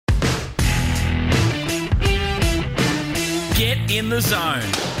in the zone.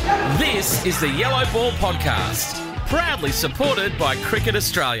 This is the Yellow Ball Podcast, proudly supported by Cricket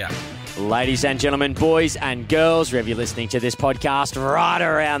Australia. Ladies and gentlemen, boys and girls, wherever you're listening to this podcast right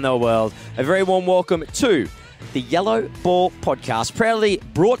around the world, a very warm welcome to the Yellow Ball Podcast, proudly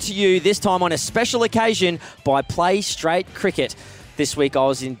brought to you this time on a special occasion by Play Straight Cricket. This week I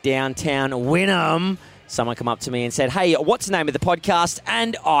was in downtown Wynnum. Someone come up to me and said, "Hey, what's the name of the podcast?"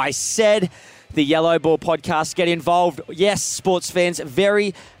 And I said, the Yellow Ball Podcast. Get involved. Yes, sports fans,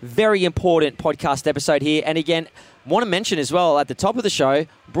 very, very important podcast episode here. And again, want to mention as well at the top of the show,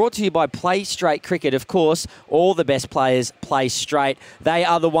 brought to you by Play Straight Cricket. Of course, all the best players play straight. They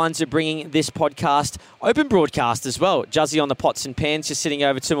are the ones who are bringing this podcast open broadcast as well. Juzzy on the pots and pans, just sitting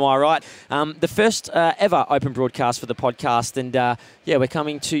over to my right. The first ever open broadcast for the podcast. And we're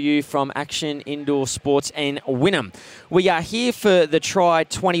coming to you from Action Indoor Sports in Wynnum. We are here for the Try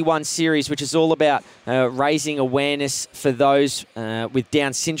 21 series, which is all about raising awareness for those with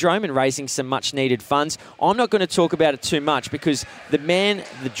Down syndrome and raising some much needed funds. I'm not going to talk about it too much because the man,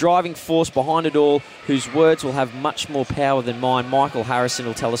 the driving force behind it all, whose words will have much more power than mine, Michael Harrison,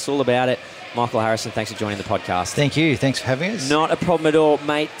 will tell us all about it. Michael Harrison, thanks for joining the podcast. Thank you. Thanks for having us. Not a problem at all,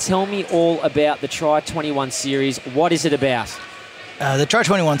 mate. Tell me all about the Try 21 series. What is it about? The Try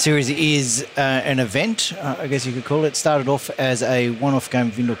 21 series is an event, I guess you could call it. Started off as a one-off game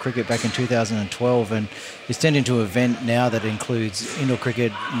of indoor cricket back in 2012 and it's turned into an event now that includes indoor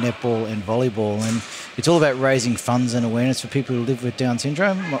cricket, netball and volleyball. And it's all about raising funds and awareness for people who live with Down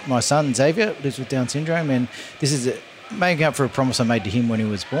syndrome. My son, Xavier, lives with Down syndrome, and this is making up for a promise I made to him when he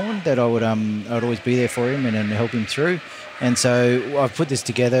was born, that I'd always be there for him and help him through. And so I've put this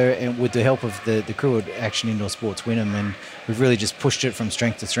together and with the help of the crew at Action Indoor Sports Wynnum, and we've really just pushed it from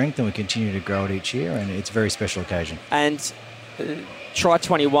strength to strength, and we continue to grow it each year, and it's a very special occasion. And Try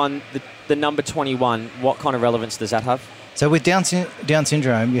 21, the number 21, what kind of relevance does that have? So with Down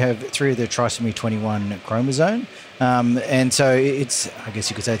syndrome, you have three of the trisomy 21 chromosome. And so it's, I guess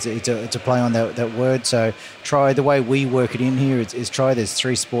you could say it's a play on that word. So Try, the way we work it in here is Try. There's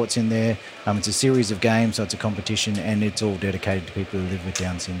three sports in there. It's a series of games, so it's a competition, and it's all dedicated to people who live with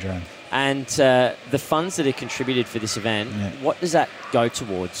Down syndrome. And the funds that are contributed for this event, what does that go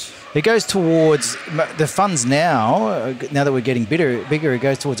towards? It goes towards the funds now that we're getting bigger, it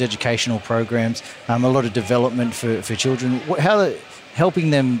goes towards educational programs, a lot of development for children, helping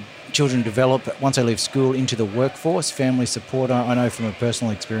them children develop once they leave school into the workforce, family support. I know from a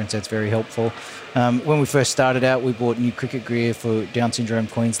personal experience that's very helpful. When we first started out, we bought new cricket gear for Down syndrome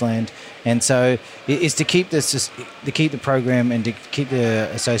Queensland, and so it's to keep the program and to keep the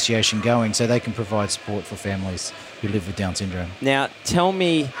association going so they can provide support for families who live with Down syndrome. Now, tell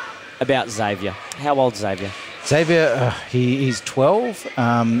me about Xavier. How old's Xavier? Xavier, he's 12.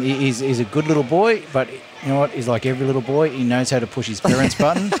 He's a good little boy, but you know what? He's like every little boy. He knows how to push his parents'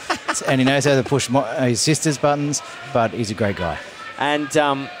 button, and he knows how to push his sister's buttons, but he's a great guy.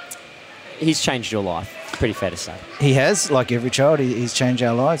 And he's changed your life, pretty fair to say. He has, like every child. He's changed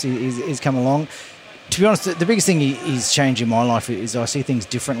our lives. He's come along. To be honest, the biggest thing he's changed in my life is I see things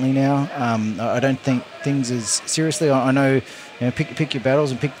differently now. I don't think things as seriously. I know, pick your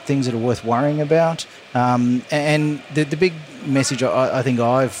battles and pick things that are worth worrying about. And the big message I think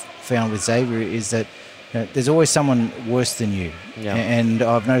I've found with Xavier is that there's always someone worse than you. Yeah. And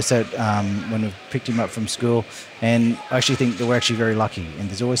I've noticed that when we've picked him up from school, and I actually think that we're actually very lucky. And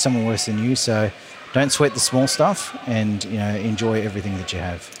there's always someone worse than you, so don't sweat the small stuff and enjoy everything that you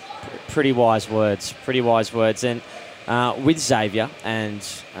have. Pretty wise words. And with Xavier and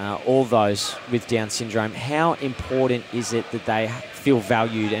all those with Down syndrome, how important is it that they feel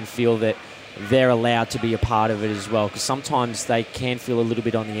valued and feel that they're allowed to be a part of it as well? Because sometimes they can feel a little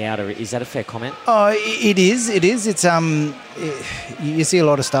bit on the outer. Is that a fair comment? Oh, it is. It's you see a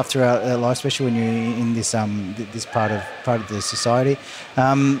lot of stuff throughout life, especially when you're in this part of the society.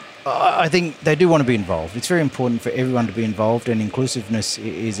 I think they do want to be involved. It's very important for everyone to be involved, and inclusiveness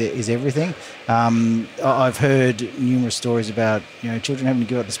is everything. I've heard numerous stories about children having to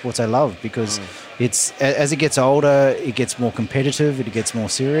give up the sports they love because it's as it gets older, it gets more competitive, it gets more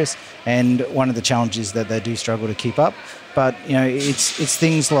serious, and one of the challenges that they do struggle to keep up. But it's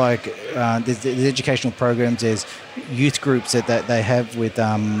things like there's educational programs, there's youth groups that they have with,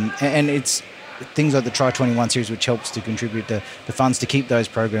 and it's things like the Try 21 series, which helps to contribute the funds to keep those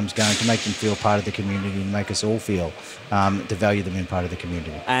programs going, to make them feel part of the community and make us all feel to value them in part of the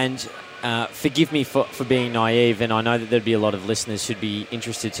community. And forgive me for being naive, and I know that there'd be a lot of listeners who'd be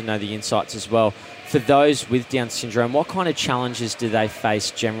interested to know the insights as well. For those with Down syndrome, what kind of challenges do they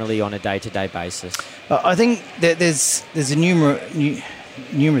face generally on a day-to-day basis? I think that there's a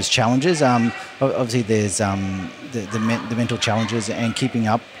numerous challenges. Obviously, there's the mental challenges and keeping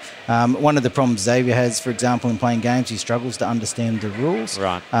up. One of the problems Xavier has, for example, in playing games, he struggles to understand the rules.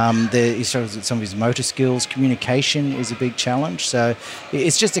 Right. He struggles with some of his motor skills. Communication is a big challenge. So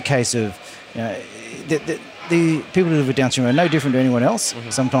it's just a case of, the people who live with Down syndrome are no different to anyone else. Mm-hmm.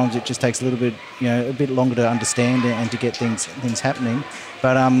 Sometimes it just takes a little bit, a bit longer to understand and to get things happening.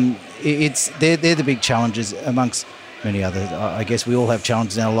 But they're the big challenges amongst many others. I guess we all have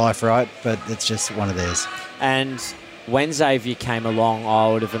challenges in our life, right? But it's just one of theirs. And when Xavier came along, I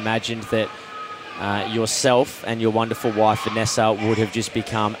would have imagined that yourself and your wonderful wife, Vanessa, would have just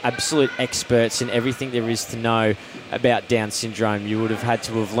become absolute experts in everything there is to know about Down syndrome. You would have had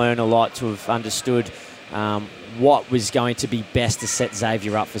to have learned a lot to have understood what was going to be best to set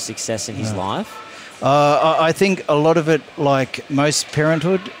Xavier up for success in his life. I think a lot of it, like most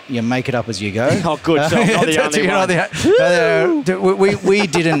parenthood, you make it up as you go. Oh, good. So I'm not the only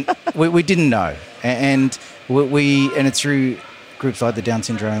one. We didn't know, and it's through groups like the Down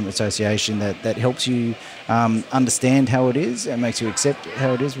Syndrome Association that helps you understand how it is and makes you accept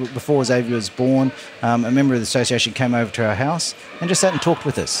how it is. Before Xavier was born, a member of the association came over to our house and just sat and talked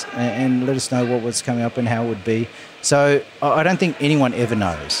with us and let us know what was coming up and how it would be. So I don't think anyone ever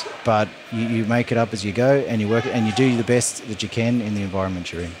knows, but you make it up as you go and you work and you do the best that you can in the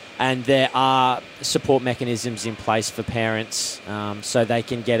environment you're in. And there are support mechanisms in place for parents so they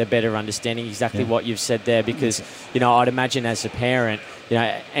can get a better understanding exactly what you've said there, because, I'd imagine as a parent,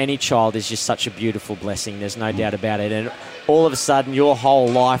 any child is just such a beautiful blessing. There's no doubt about it. And all of a sudden, your whole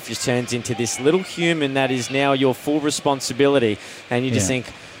life just turns into this little human that is now your full responsibility. And you just think,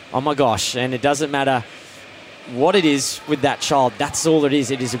 oh my gosh, and it doesn't matter what it is with that child, that's all it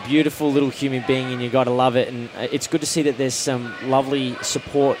is. It is a beautiful little human being and you've got to love it. And it's good to see that there's some lovely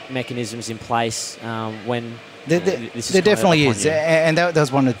support mechanisms in place when there definitely is. And that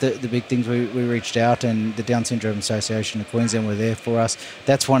was one of the big things. We reached out, and the Down Syndrome Association of Queensland were there for us.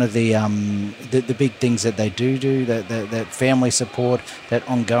 That's one of the big things that they do, that family support, that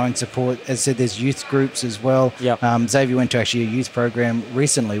ongoing support. As I said, there's youth groups as well. Yep. Xavier went to actually a youth program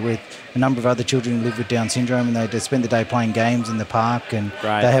recently with a number of other children who live with Down syndrome, and they spend the day playing games in the park, and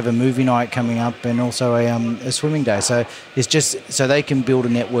they have a movie night coming up, and also a swimming day. So it's just so they can build a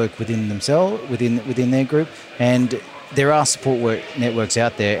network within themselves, within their group, and there are support networks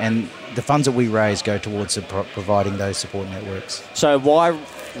out there, and the funds that we raise go towards providing those support networks. So why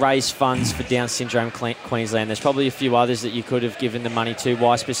raise funds for Down Syndrome Queensland? There's probably a few others that you could have given the money to.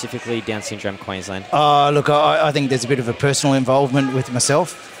 Why specifically Down Syndrome Queensland? Look, I think there's a bit of a personal involvement with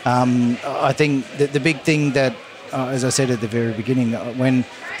myself. I think that the big thing that, as I said at the very beginning, when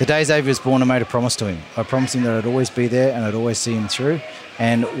the day Xavier was born, I made a promise to him. I promised him that I'd always be there and I'd always see him through.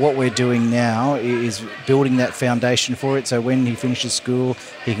 And what we're doing now is building that foundation for it. So when he finishes school,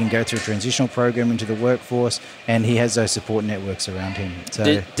 he can go through a transitional program into the workforce, and he has those support networks around him.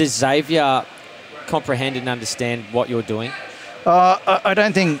 So, does Xavier comprehend and understand what you're doing? I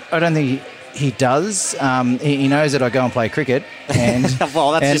don't think he does. He knows that I go and play cricket. And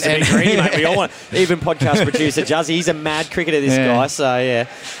well, that's just a big greedy, mate. We all want, even podcast producer Juzzy, he's a mad cricketer, this guy. So, yeah.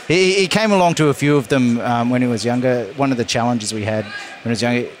 He came along to a few of them when he was younger. One of the challenges we had when he was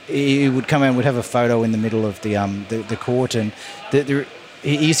younger, he would come and would have a photo in the middle of the court, and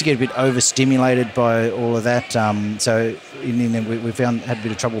he used to get a bit overstimulated by all of that. So in the end, we had a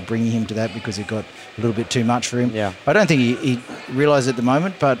bit of trouble bringing him to that because it got a little bit too much for him. Yeah. I don't think he realised at the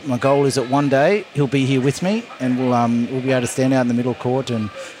moment, but my goal is that one day he'll be here with me, and we'll be able to stand out in the middle court,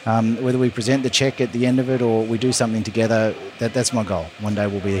 and whether we present the cheque at the end of it or we do something together, that's my goal. One day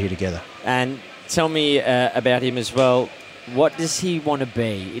we'll be here together. And tell me about him as well. What does he want to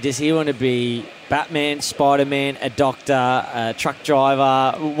be? Does he want to be Batman, Spider-Man, a doctor, a truck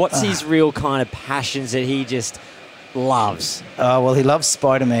driver? What's his real kind of passions that he just loves? Well, he loves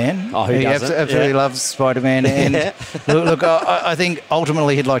Spider-Man. Oh, he doesn't? Absolutely loves Spider-Man. And look, I think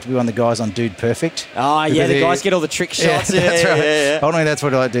ultimately he'd like to be one of the guys on Dude Perfect. Oh, yeah, the guys get all the trick shots. Yeah, that's right. Yeah. Ultimately, that's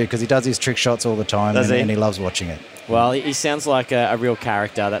what I like to do, because he does his trick shots all the time, and he loves watching it. Well, he sounds like a real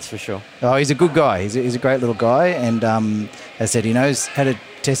character, that's for sure. Oh, he's a good guy. He's a great little guy, and as I said, he knows how to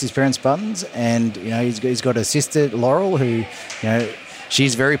test his parents' buttons, and he's got a sister, Laurel, who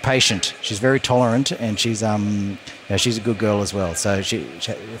she's very patient, she's very tolerant, and she's she's a good girl as well. So she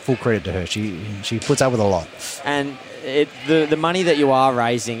full credit to her. She puts up with a lot. And the money that you are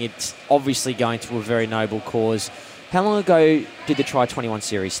raising, it's obviously going to a very noble cause. How long ago did the Try 21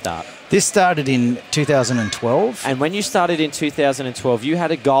 series start? This started in 2012. And when you started in 2012, you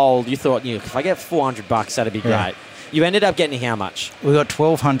had a goal. You thought, if I get $400, that'd be great. You ended up getting how much? We got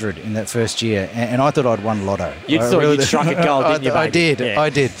 1,200 in that first year, and I thought I'd won lotto. You thought you'd struck a gold, didn't you, baby? I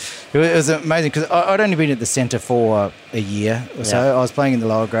did. It was amazing because I'd only been at the centre for a year or so. I was playing in the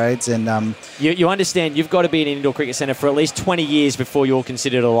lower grades, and you understand you've got to be in an indoor cricket centre for at least 20 years before you're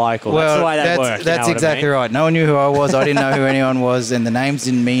considered a local. Well, that's the way that works. That's exactly right. No one knew who I was. I didn't know who anyone was, and the names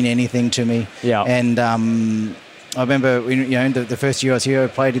didn't mean anything to me. Yeah. And I remember, the first year I was here, I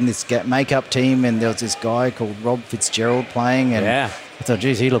played in this makeup team, and there was this guy called Rob Fitzgerald playing, and I thought,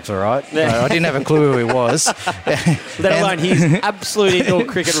 geez, he looks all right. I didn't have a clue who he was. Let alone he's absolute indoor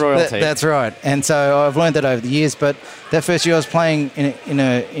cricket royalty. That's right. And so I've learned that over the years. But that first year I was playing in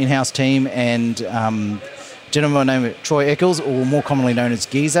an in-house team, and a gentleman named Troy Eccles, or more commonly known as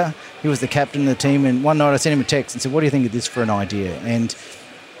Geezer, he was the captain of the team. And one night I sent him a text and said, what do you think of this for an idea? And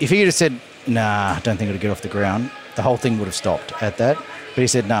if he had said, nah, I don't think it'll get off the ground, the whole thing would have stopped at that. But he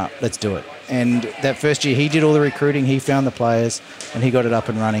said, nah, let's do it. And that first year, he did all the recruiting, he found the players, and he got it up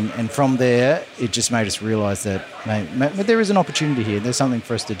and running. And from there, it just made us realise that there is an opportunity here. There's something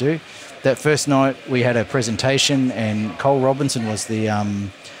for us to do. That first night, we had a presentation, and Cole Robinson was the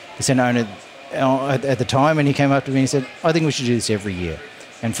centre owner at the time, and he came up to me and he said, I think we should do this every year.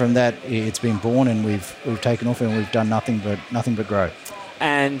 And from that, it's been born, and we've taken off, and we've done nothing but grow.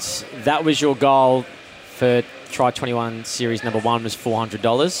 And that was your goal for Try 21 Series number 1 was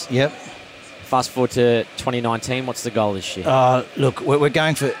 $400. Yep. Fast forward to 2019, what's the goal this year? Look, we're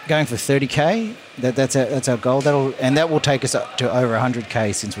going for 30K. That's our goal. That will take us up to over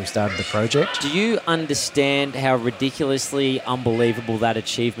 100K since we started the project. Do you understand how ridiculously unbelievable that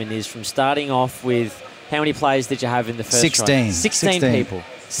achievement is? From starting off with, how many players did you have in the first 16. 16 people.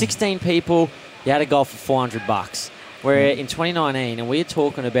 16 people. You had a goal for $400. We're in 2019, and we're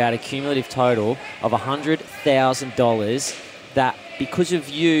talking about a cumulative total of $100,000 that, because of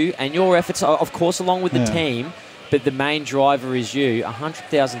you and your efforts, of course, along with the team, but the main driver is you,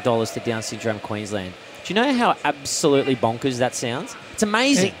 $100,000 to Down Syndrome Queensland. Do you know how absolutely bonkers that sounds? It's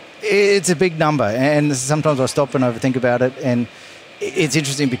amazing. It's a big number, and sometimes I stop and overthink about it, and it's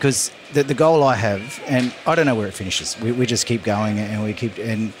interesting because the goal I have, and I don't know where it finishes. We just keep going, and we keep,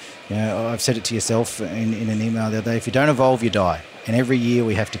 and I've said it to yourself in an email the other day, if you don't evolve, you die. And every year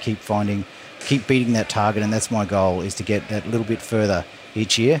we have to keep beating that target, and that's my goal, is to get that little bit further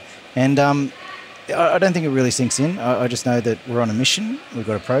each year. And I don't think it really sinks in. I just know that we're on a mission, we've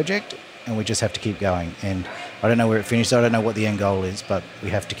got a project, and we just have to keep going. And I don't know where it finishes, I don't know what the end goal is, but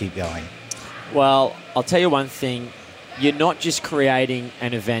we have to keep going. Well, I'll tell you one thing. You're not just creating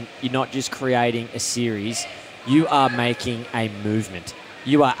an event, you're not just creating a series, you are making a movement.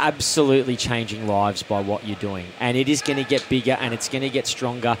 You are absolutely changing lives by what you're doing. And it is going to get bigger, and it's going to get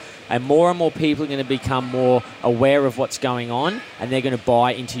stronger. And more people are going to become more aware of what's going on, and they're going to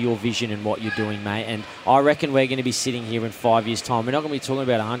buy into your vision and what you're doing, mate. And I reckon we're going to be sitting here in 5 years' time. We're not going to be talking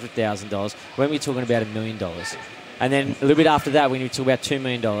about $100,000. We're going to be talking about $1 million. And then a little bit after that, we're going to talk about $2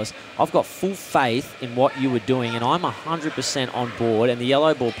 million. I've got full faith in what you were doing, and I'm 100% on board. And the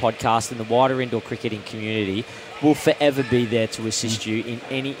Yellow Ball podcast and the wider indoor cricketing community will forever be there to assist you in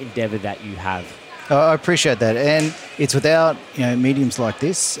any endeavour that you have. I appreciate that, and it's without mediums like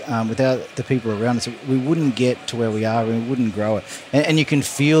this, without the people around us, we wouldn't get to where we are, and we wouldn't grow it. And you can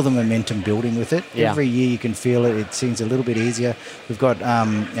feel the momentum building with it. Yeah. Every year you can feel it. It seems a little bit easier. We've got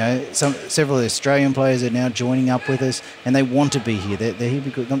several Australian players are now joining up with us, and they want to be here. They're here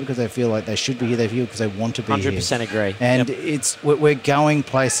not because they feel like they should be here. They're here because they want to be 100% here. 100% agree. And we're going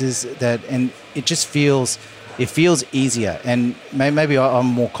places and it just feels. It feels easier, and maybe I'm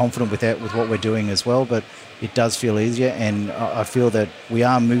more confident with what we're doing as well, but it does feel easier, and I feel that we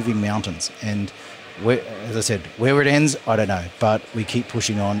are moving mountains. And as I said, where it ends, I don't know, but we keep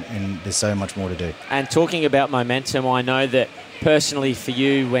pushing on, and there's so much more to do. And talking about momentum, I know that personally for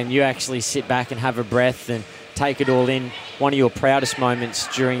you, when you actually sit back and have a breath and take it all in, one of your proudest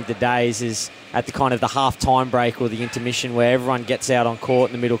moments during the days is at the kind of the half-time break or the intermission, where everyone gets out on court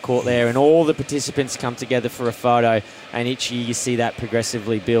in the middle court there, and all the participants come together for a photo, and each year you see that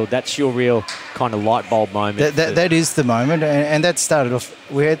progressively build. That's your real kind of light bulb moment. That is the moment, and that started off.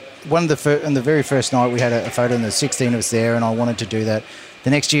 We had on the very first night we had a photo, and the 16 of us there, and I wanted to do that. The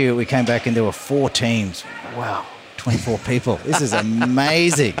next year we came back and there were 4 teams. Wow. 24 people. This is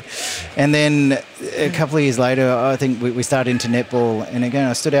amazing. And then a couple of years later, I think we started into netball. And again,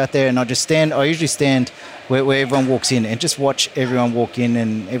 I stood out there and I usually stand where everyone walks in and just watch everyone walk in,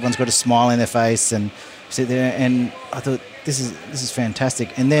 and everyone's got a smile in their face and sit there. And I thought, this is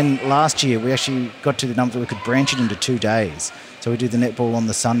fantastic. And then last year, we actually got to the number that we could branch it into 2 days. So we do the netball on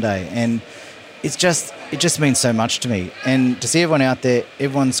the Sunday. And it just means so much to me. And to see everyone out there,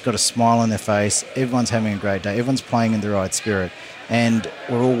 everyone's got a smile on their face, everyone's having a great day, everyone's playing in the right spirit, and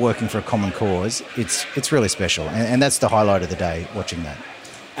we're all working for a common cause. It's really special, and that's the highlight of the day, watching that.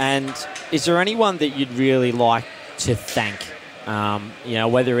 And is there anyone that you'd really like to thank?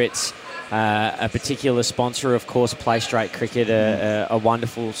 Whether it's a particular sponsor, of course, Play Straight Cricket, are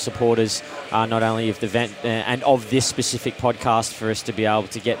wonderful supporters, not only of the event and of this specific podcast for us to be able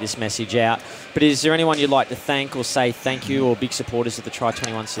to get this message out. But is there anyone you'd like to thank or say thank you, or big supporters of the Try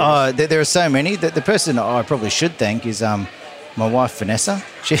 21 series? There are so many. The person I probably should thank is my wife, Vanessa.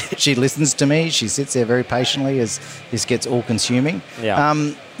 She listens to me. She sits there very patiently as this gets all-consuming.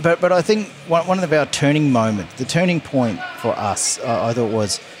 Yeah. But I think one of our turning moments, the turning point for us, I thought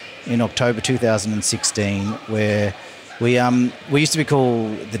was in October 2016, where we used to be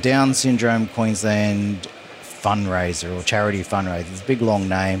called the Down Syndrome Queensland Fundraiser or Charity Fundraiser. It's a big, long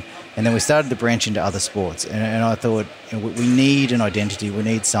name. And then we started to branch into other sports. And I thought, we need an identity. We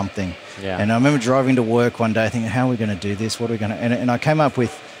need something. Yeah. And I remember driving to work one day thinking, how are we going to do this? What are we going to... And I came up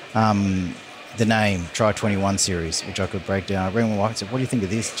with the name Try 21 series, which I could break down. I rang my wife and said, what do you think of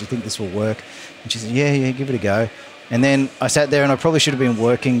this? Do you think this will work? And she said, yeah, give it a go. And then I sat there, and I probably should have been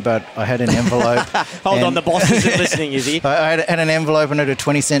working, but I had an envolope. Hold on, the boss isn't listening, is he? I had an envelope and I had a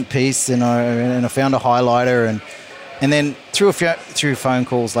 20-cent piece, and I found a highlighter, and then through phone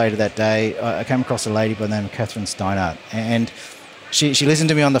calls later that day, I came across a lady by the name of Catherine Steinhardt, and she listened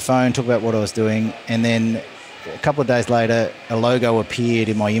to me on the phone, talked about what I was doing, and then a couple of days later, a logo appeared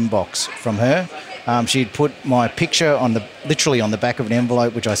in my inbox from her. She'd put my picture literally on the back of an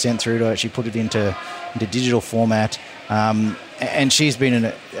envelope, which I sent through to her. She put it into digital format, and she's been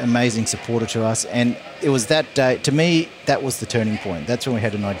an amazing supporter to us. And it was that day, to me, that was the turning point. That's when we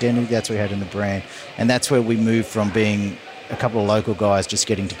had an identity, that's what we had in the brand, and that's where we moved from being a couple of local guys just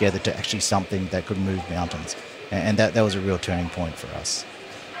getting together to actually something that could move mountains. And that was a real turning point for us.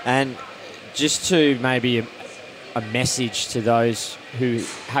 And just to maybe a message to those who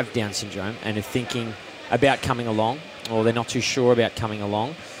have Down syndrome and are thinking about coming along, or they're not too sure about coming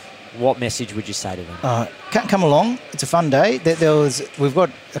along, what message would you say to them? Come along. It's a fun day. We've got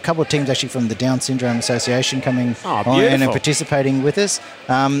a couple of teams actually from the Down Syndrome Association coming on and participating with us.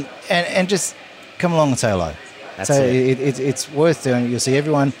 And just come along and say hello. It's worth doing. You'll see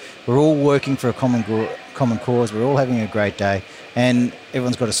everyone. We're all working for a common cause. We're all having a great day, and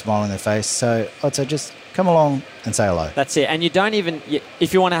everyone's got a smile on their face. So I'd say just come along and say hello. That's it. And you don't even,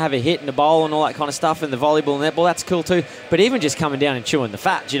 if you want to have a hit and a bowl and all that kind of stuff, and the volleyball and netball, that's cool too. But even just coming down and chewing the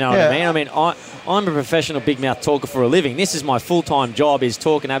fat, do you know what I mean? I mean, I'm a professional big mouth talker for a living. This is my full-time job, is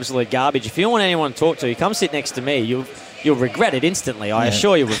talking absolute garbage. If you want anyone to talk to, you come sit next to me. You'll regret it instantly, I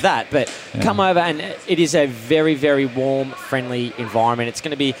assure you with that. But come over, and it is a very, very warm, friendly environment. It's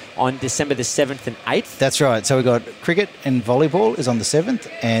going to be on December the 7th and 8th. That's right. So we've got cricket and volleyball is on the 7th,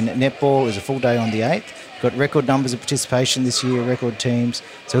 and netball is a full day on the 8th. Got record numbers of participation this year, record teams.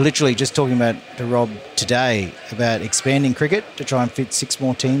 So literally just talking to Rob today about expanding cricket to try and fit 6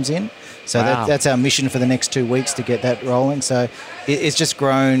 more teams in. So that's our mission for the next 2 weeks, to get that rolling. So it's just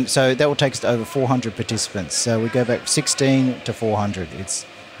grown. So that will take us to over 400 participants. So we go back 16 to 400. It's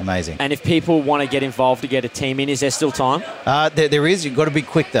amazing. And if people want to get involved to get a team in, is there still time? There is. You've got to be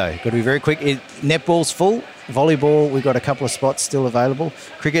quick, though. Got to be very quick. Netball's full. Volleyball, we've got a couple of spots still available.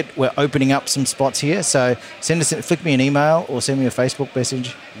 Cricket, we're opening up some spots here. So flick me an email or send me a Facebook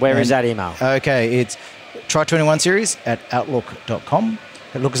message. Where is that email? Okay, it's try21series@outlook.com.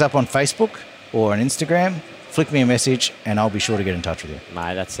 Look us up on Facebook or on Instagram. Flick me a message and I'll be sure to get in touch with you.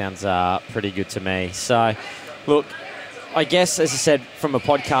 Mate, that sounds pretty good to me. So, look, I guess, as I said, from a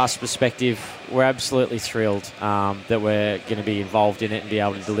podcast perspective, we're absolutely thrilled that we're going to be involved in it and be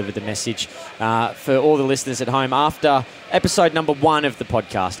able to deliver the message for all the listeners at home. After episode number 1 of the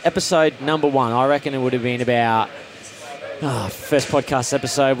podcast, episode number 1, I reckon it would have been about... first podcast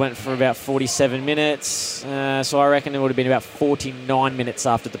episode went for about 47 minutes. So I reckon it would have been about 49 minutes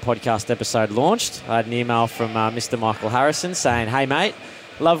after the podcast episode launched. I had an email from Mr. Michael Harrison saying, hey, mate,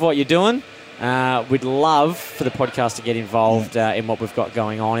 love what you're doing. We'd love for the podcast to get involved in what we've got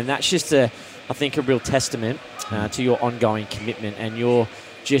going on. And that's just, I think, a real testament to your ongoing commitment and your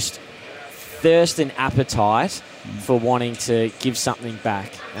just thirst and appetite for wanting to give something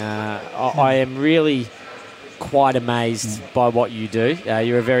back. I am really quite amazed by what you do.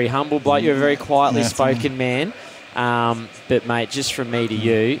 You're a very humble bloke. You're a very quietly spoken man. But, mate, just from me to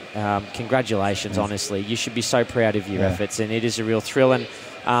you, congratulations, honestly. You should be so proud of your efforts, and it is a real thrill. And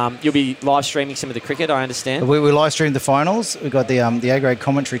You'll be live streaming some of the cricket, I understand. We live streamed the finals. We've got the A-grade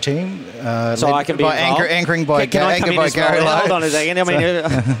commentary team. So I can be anchoring by Gary Lowe. Hold on a second. I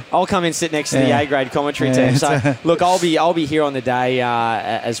mean, I'll come and sit next to the A-grade commentary team. So look, I'll be here on the day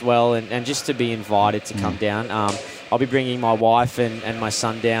as well, and just to be invited to come down. I'll be bringing my wife and my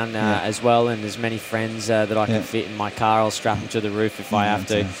son down as well, and as many friends that I can fit in my car. I'll strap them to the roof if I have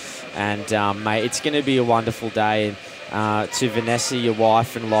to. And, mate, it's going to be a wonderful day. And to Vanessa, your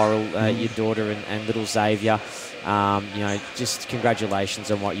wife, and Laurel, your daughter, and little Xavier, just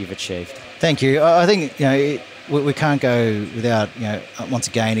congratulations on what you've achieved. Thank you. I think, we can't go without, once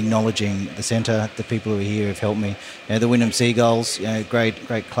again, acknowledging the centre. The people who are here have helped me. The Wynnum Seagulls,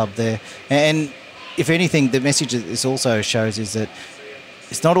 great club there. And if anything, the message that this also shows is that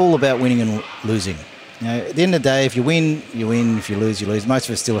it's not all about winning and losing. At the end of the day, if you win, you win. If you lose, you lose. Most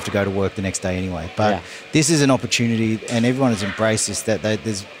of us still have to go to work the next day anyway. But this is an opportunity, and everyone has embraced this, that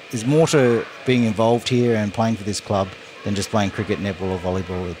there's more to being involved here and playing for this club than just playing cricket, netball or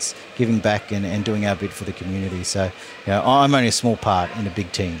volleyball. It's giving back and doing our bit for the community. So I'm only a small part in a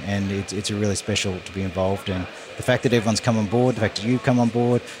big team, and it's really special to be involved. And the fact that everyone's come on board, the fact that you've come on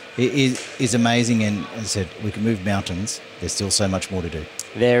board, is amazing. And as I said, we can move mountains. There's still so much more to do.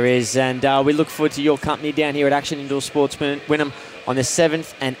 There is, and we look forward to your company down here at Action Indoor Sports Wynnum on the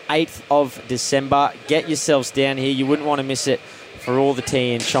 7th and 8th of December. Get yourselves down here. You wouldn't want to miss it for all the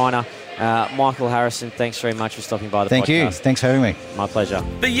tea in China. Michael Harrison, thanks very much for stopping by the podcast. Thank you. Thanks for having me. My pleasure.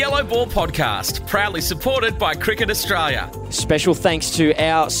 The Yellow Ball Podcast, proudly supported by Cricket Australia. Special thanks to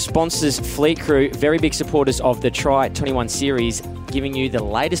our sponsors, Fleet Crew, very big supporters of the Try 21 series, giving you the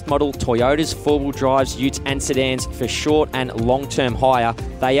latest model Toyotas, four-wheel drives, utes and sedans for short and long-term hire.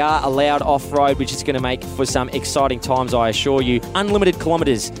 They are allowed off-road, which is going to make for some exciting times, I assure you. Unlimited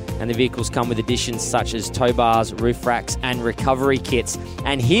kilometres, and the vehicles come with additions such as tow bars, roof racks and recovery kits.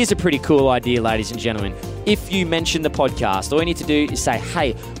 And here's a pretty cool idea, ladies and gentlemen. If you mention the podcast, all you need to do is say,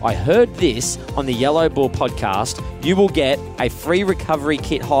 hey, I heard this on the Yellow Ball podcast. You will get a free recovery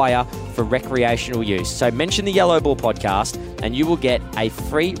kit hire for recreational use. So mention the Yellow Ball podcast and you will get a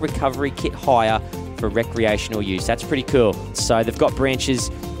free recovery kit hire for recreational use. That's pretty cool. So they've got branches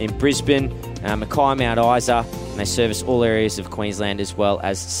in Brisbane, Mackay, Mount Isa, and they service all areas of Queensland as well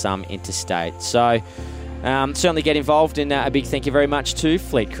as some interstate. So certainly get involved, and a big thank you very much to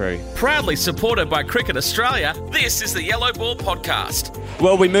Fleet Crew. Proudly supported by Cricket Australia, this is the Yellow Ball Podcast.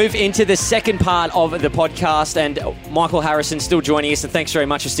 Well, we move into the second part of the podcast, and Michael Harrison still joining us, and thanks very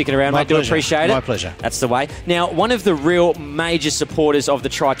much for sticking around, mate. Do appreciate it. My pleasure. That's the way. Now, one of the real major supporters of the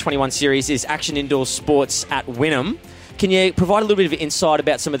Try 21 series is Action Indoor Sports at Wynnum. Can you provide a little bit of insight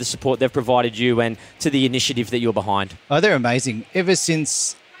about some of the support they've provided you and to the initiative that you're behind? Oh, they're amazing. Ever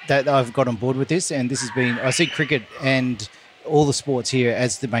since that I've got on board with this, and this has been, I see cricket and all the sports here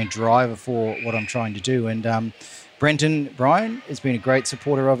as the main driver for what I'm trying to do. And Brenton, Brien has been a great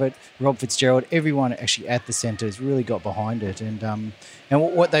supporter of it. Rob Fitzgerald, everyone actually at the centre has really got behind it. And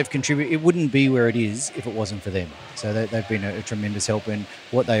what they've contributed, it wouldn't be where it is if it wasn't for them. So they've been a tremendous help, and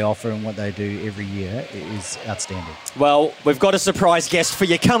what they offer and what they do every year is outstanding. Well, we've got a surprise guest for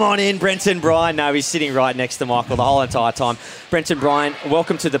you. Come on in, Brenton Brien. No, he's sitting right next to Michael the whole entire time. Brenton Brien,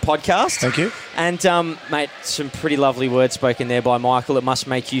 welcome to the podcast. Thank you. And, mate, some pretty lovely words spoken there by Michael. It must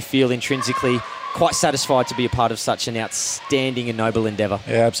make you feel intrinsically quite satisfied to be a part of such an outstanding and noble endeavour.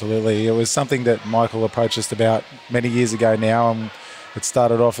 Yeah, absolutely. It was something that Michael approached us about many years ago now. It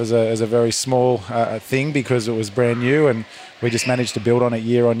started off as a very small thing because it was brand new, and we just managed to build on it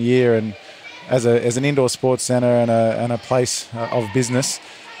year on year. And as an indoor sports centre and a place of business,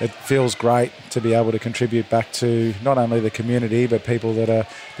 it feels great to be able to contribute back to not only the community but people that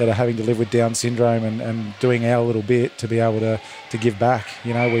are having to live with Down syndrome and doing our little bit to be able to give back.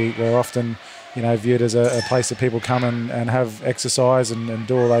 We're often viewed as a place that people come and have exercise and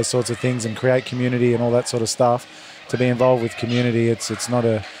do all those sorts of things and create community and all that sort of stuff. To be involved with community, it's not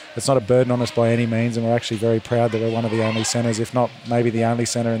a burden on us by any means, and we're actually very proud that we're one of the only centres, if not maybe the only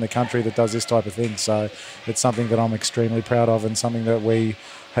centre in the country that does this type of thing. So it's something that I'm extremely proud of, and something that we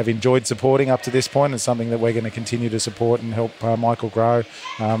have enjoyed supporting up to this point, and something that we're going to continue to support and help Michael grow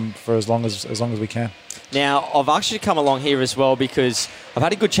for as long as we can. Now, I've actually come along here as well because I've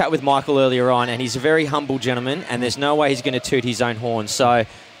had a good chat with Michael earlier on, and he's a very humble gentleman, and there's no way he's going to toot his own horn. So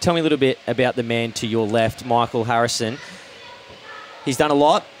tell me a little bit about the man to your left, Michael Harrison. He's done a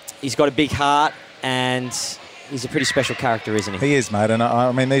lot. He's got a big heart, and he's a pretty special character, isn't he? He is, mate. And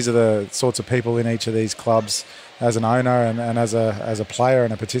I mean, these are the sorts of people in each of these clubs, as an owner and as a player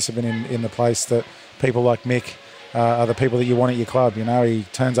and a participant in the place, that people like Mick are the people that you want at your club. He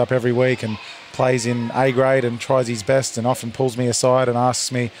turns up every week and plays in A grade and tries his best, and often pulls me aside and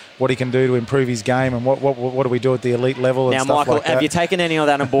asks me what he can do to improve his game and what do we do at the elite level and now, stuff Michael, like that. have you taken any of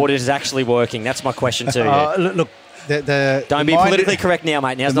that on board? It is actually working. That's my question to you. Look, Don't be politically correct now,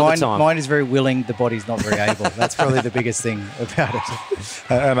 mate. Now's not the time. Mind is very willing. The body's not very able. That's probably the biggest thing about it.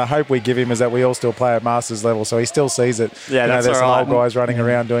 And I hope we give him is that we all still play at Masters level, so he still sees it. Yeah, that's there's all some right. old guys running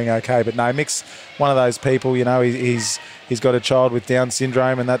around doing okay, but no, Mick's one of those people. He's got a child with Down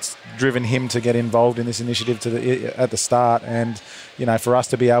syndrome, and that's driven him to get involved in this initiative at the start. And for us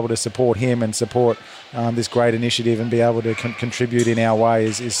to be able to support him and support this great initiative and be able to contribute in our way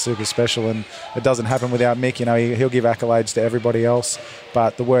is super special. And it doesn't happen without Mick. He'll give accolades to everybody else,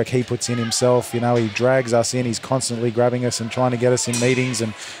 but the work he puts in himself, he drags us in. He's constantly grabbing us and trying to get us in meetings.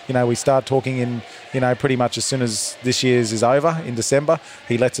 And we start talking in pretty much as soon as this year's is over in December.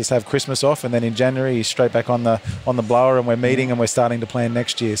 He lets us have Christmas off, and then in January he's straight back on the blower, and we're meeting and we're starting to plan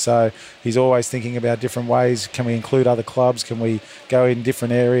next year. So he's always thinking about different ways. Can we include other clubs? Can we go in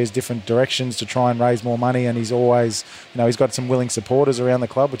different areas, different directions to try and raise more money? And he's always, he's got some willing supporters around the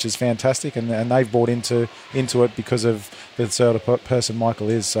club, which is fantastic, and they've bought into it because of the sort of person Michael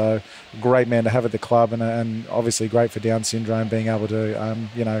is. So great man to have at the club, and obviously great for Down syndrome, being able to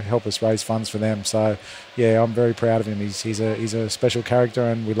help us raise funds for them. So yeah, I'm very proud of him. He's a special character,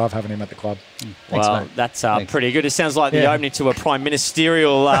 and we love having him at the club. Thanks, well, mate. that's pretty good. It sounds like the opening to a prime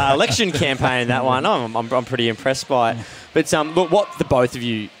ministerial election campaign, that one. I'm pretty impressed by it. But look, what the both of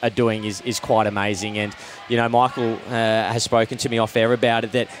you are doing is quite amazing. And, Michael has spoken to me off air about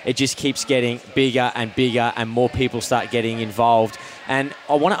it, that it just keeps getting bigger and bigger and more people start getting involved. And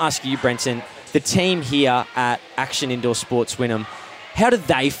I want to ask you, Brenton, the team here at Action Indoor Sports Wynnum, how do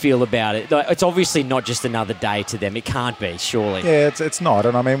they feel about it? It's obviously not just another day to them. It can't be, surely. Yeah, it's not.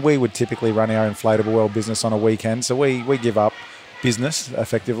 And we would typically run our inflatable world business on a weekend, so we give up business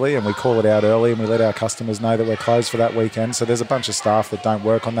effectively, and we call it out early, and we let our customers know that we're closed for that weekend. So there's a bunch of staff that don't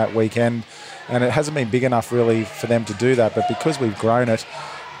work on that weekend, and it hasn't been big enough really for them to do that. But because we've grown it,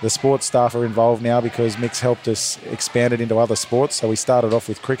 the sports staff are involved now because Mick's helped us expand it into other sports. So we started off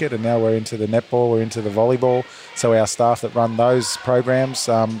with cricket, and now we're into the netball, we're into the volleyball. So our staff that run those programs,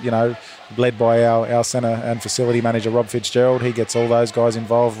 led by our centre and facility manager, Rob Fitzgerald, he gets all those guys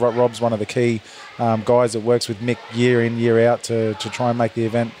involved. Rob's one of the key guys that works with Mick year in, year out to try and make the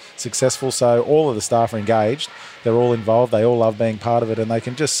event successful. So all of the staff are engaged. They're all involved. They all love being part of it, and they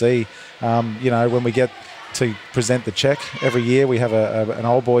can just see, when we get to present the check every year, we have an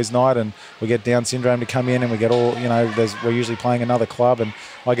old boys night, and we get Down syndrome to come in, and we get all, we're usually playing another club, and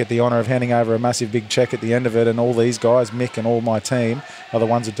I get the honour of handing over a massive big check at the end of it, and all these guys, Mick and all my team, are the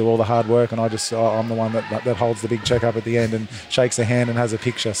ones that do all the hard work, and I'm the one that holds the big check up at the end and shakes a hand and has a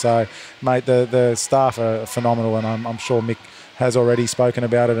picture. So, mate, the staff are phenomenal, and I'm sure Mick has already spoken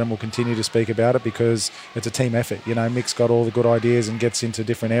about it and will continue to speak about it because it's a team effort. Mick's got all the good ideas and gets into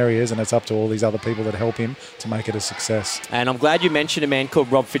different areas, and it's up to all these other people that help him to make it a success. And I'm glad you mentioned a man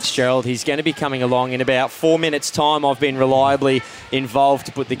called Rob Fitzgerald. He's going to be coming along in about 4 minutes' time. I've been reliably involved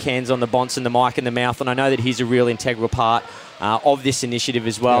to put the cans on the bonce and the mic in the mouth, and I know that he's a real integral part of this initiative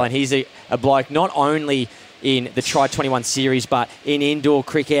as well. Yeah. And he's a bloke not only in the Tri-21 series, but in indoor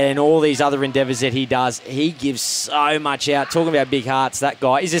cricket and all these other endeavours that he does. He gives so much out. Talking about big hearts, that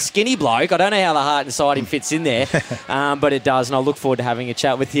guy. He's a skinny bloke. I don't know how the heart inside him fits in there, but it does, and I look forward to having a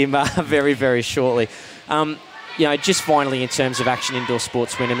chat with him very, very shortly. Just finally, in terms of Action Indoor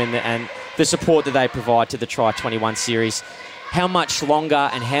Sports Wynnum and the support that they provide to the Tri-21 series, how much longer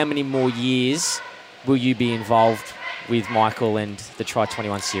and how many more years will you be involved with Michael and the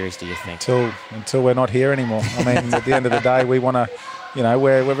Tri-21 series, do you think? Until we're not here anymore. At the end of the day, we want to,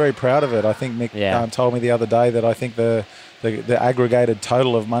 we're very proud of it. I think Mick told me the other day that I think the aggregated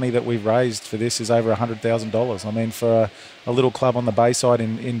total of money that we've raised for this is over $100,000. For a little club on the Bayside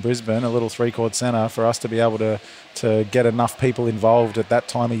in Brisbane, a little three-court centre, for us to be able to get enough people involved at that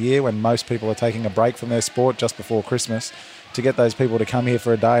time of year when most people are taking a break from their sport just before Christmas, to get those people to come here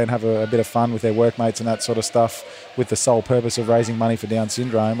for a day and have a bit of fun with their workmates and that sort of stuff with the sole purpose of raising money for Down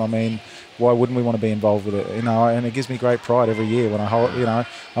syndrome. Why wouldn't we want to be involved with it? And it gives me great pride every year when I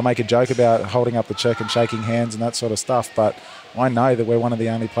make a joke about holding up the check and shaking hands and that sort of stuff, but I know that we're one of the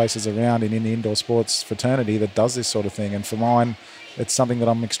only places around in the indoor sports fraternity that does this sort of thing. And for mine, it's something that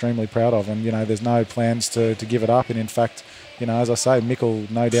I'm extremely proud of. And, there's no plans to give it up. And in fact, as I say, Mick will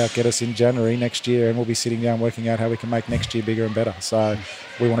no doubt get us in January next year, and we'll be sitting down working out how we can make next year bigger and better. So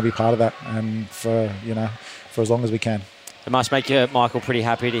we want to be part of that, and for as long as we can. It must make you, Michael, pretty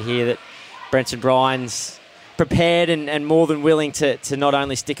happy to hear that Brenton Brien's prepared and more than willing to not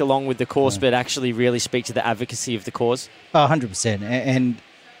only stick along with the course, but actually really speak to the advocacy of the cause. 100%. And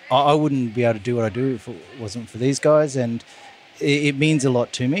I wouldn't be able to do what I do if it wasn't for these guys, and it means a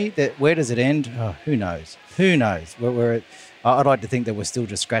lot to me. That where does it end? Oh, who knows? Who knows? I'd like to think that we're still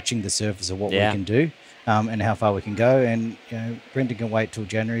just scratching the surface of what we can do. And how far we can go. And, Brenton can wait till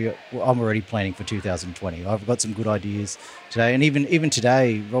January. Well, I'm already planning for 2020. I've got some good ideas today. And even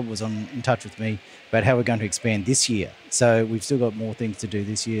today, Rob was in touch with me about how we're going to expand this year. So we've still got more things to do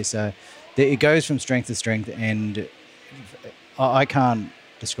this year. So it goes from strength to strength. And I can't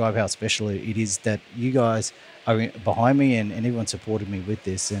describe how special it is that you guys are behind me and everyone supported me with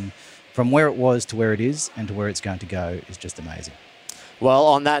this. And from where it was to where it is and to where it's going to go is just amazing. Well,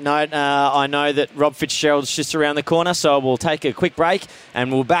 on that note, I know that Rob Fitzgerald's just around the corner, so we'll take a quick break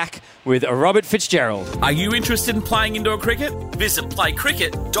and we'll back with Robert Fitzgerald. Are you interested in playing indoor cricket? Visit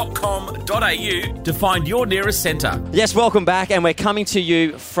playcricket.com.au to find your nearest centre. Yes, welcome back, and we're coming to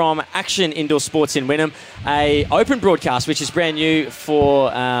you from Action Indoor Sports in Wynnum, a open broadcast which is brand new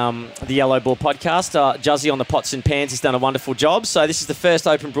for the Yellow Ball podcast. Juzzy on the pots and pans has done a wonderful job, so this is the first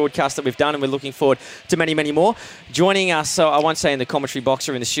open broadcast that we've done, and we're looking forward to many, many more. Joining us, so I won't say in the commentary box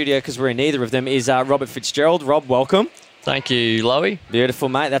or in the studio because we're in neither of them, is Robert Fitzgerald. Rob, welcome. Thank you, Lowy. Beautiful,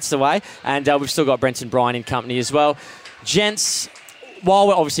 mate. That's the way. And we've still got Brenton, Brien in company as well. Gents, while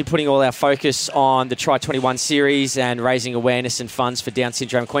we're obviously putting all our focus on the Try21 series and raising awareness and funds for Down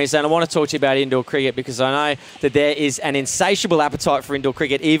Syndrome Queensland, I want to talk to you about indoor cricket because I know that there is an insatiable appetite for indoor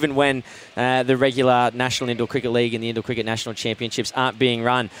cricket even when the regular National Indoor Cricket League and the Indoor Cricket National Championships aren't being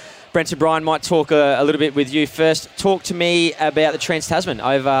run. Brenton, Brien, might talk a little bit with you first. Talk to me about the Trans-Tasman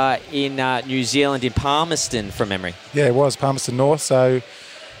over in New Zealand in Palmerston, from memory. Yeah, it was Palmerston North. So,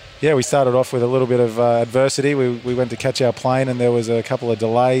 yeah, we started off with a little bit of adversity. We went to catch our plane and there was a couple of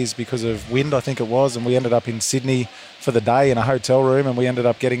delays because of wind, I think it was, and we ended up in Sydney for the day in a hotel room, and we ended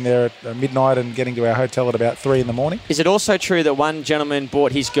up getting there at midnight and getting to our hotel at about 3 a.m. Is it also true that one gentleman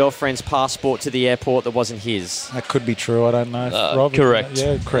bought his girlfriend's passport to the airport that wasn't his? That could be true. I don't know. Rob, correct.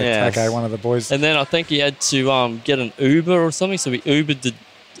 Yeah, correct. Yes. Okay, one of the boys. And then I think he had to get an Uber or something, so he Ubered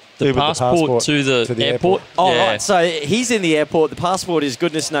the passport to the airport. Oh, right. So he's in the airport. The passport is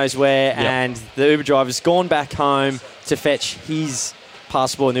goodness knows where, and the Uber driver's gone back home to fetch his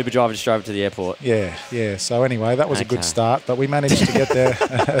passport, and the Uber driver just drove it to the airport. Yeah. So anyway, that was a good start, but we managed to get there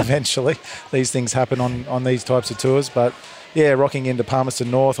eventually. These things happen on these types of tours. But, yeah, rocking into Palmerston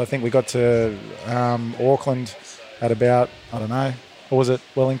North, I think we got to Auckland at about, I don't know, or was it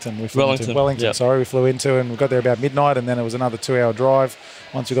Wellington? We flew into Wellington, yep. Sorry, we flew into, and we got there about midnight, and then it was another 2-hour drive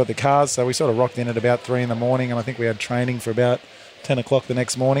once we got the cars. So we sort of rocked in at about 3 a.m, and I think we had training for about 10 o'clock the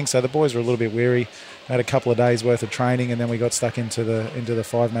next morning. So the boys were a little bit weary. Had a couple of days worth of training, and then we got stuck into the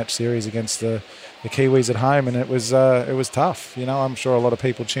 5-match series against the Kiwis at home, and it was tough. I'm sure a lot of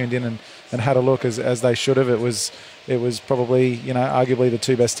people tuned in and had a look as they should have. It was probably arguably the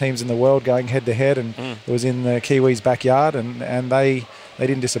two best teams in the world going head to head, and it was in the Kiwis' backyard, and they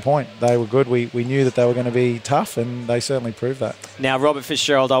didn't disappoint. They were good. We knew that they were going to be tough, and they certainly proved that. Now, Robert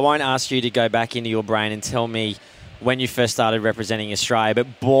Fitzgerald, I won't ask you to go back into your brain and tell me when you first started representing Australia,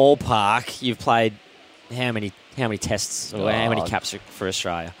 but ballpark, you've played how many tests or how many caps for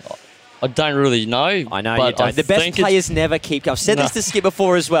Australia? I don't really know. I know you don't. The best players never keep count. I've said this to Skip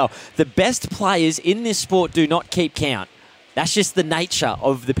before as well. The best players in this sport do not keep count. That's just the nature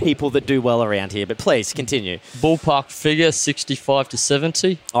of the people that do well around here. But please, continue. Ballpark figure, 65 to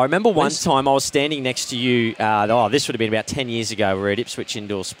 70. I remember one time I was standing next to you. This would have been about 10 years ago. We were at Ipswich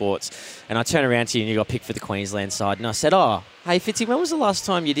Indoor Sports. And I turned around to you and you got picked for the Queensland side. And I said, hey, Fitzy, when was the last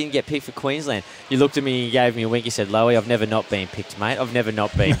time you didn't get picked for Queensland? You looked at me and you gave me a wink. You said, Lowy, I've never not been picked, mate. I've never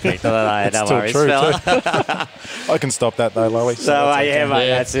not been picked. Don't worry, fella. I can stop that, though, Lowy. Mate,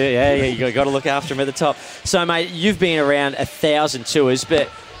 that's it. Yeah, you got to look after him at the top. So, mate, you've been around 1,000 tours, but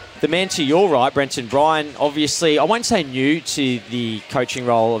the man to your right, Brenton, Brien, obviously, I won't say new to the coaching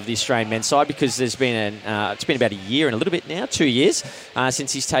role of the Australian men's side because there's been it's been about a year and a little bit now, 2 years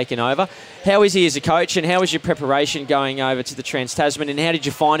since he's taken over. How is he as a coach, and how was your preparation going over to the Trans-Tasman, and how did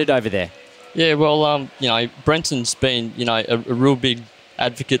you find it over there? Yeah, well, Brenton's been, a real big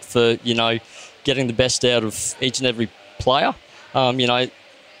advocate for, getting the best out of each and every player.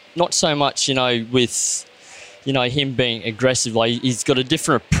 Not so much, with him being aggressive. Like, he's got a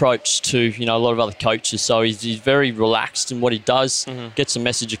different approach to, a lot of other coaches. So he's very relaxed in what he does, gets a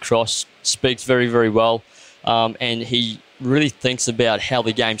message across, speaks very, very well, and he really thinks about how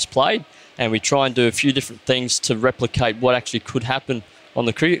the game's played. And we try and do a few different things to replicate what actually could happen on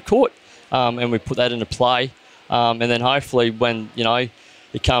the cricket court, and we put that into play. And then hopefully when,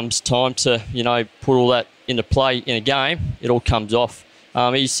 it comes time to, put all that into play in a game, it all comes off.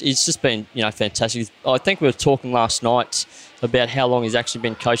 He's just been, fantastic. I think we were talking last night about how long he's actually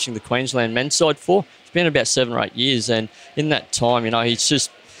been coaching the Queensland men's side for. It's been about 7 or 8 years, and in that time, he's just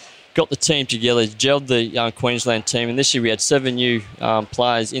got the team together, gelled the Queensland team, and this year we had 7 new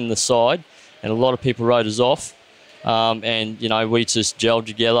players in the side, and a lot of people wrote us off, and we just gelled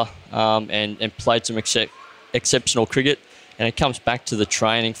together and played some exceptional cricket. And it comes back to the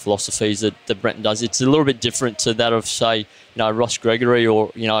training philosophies that Brenton does. It's a little bit different to that of, say, Ross Gregory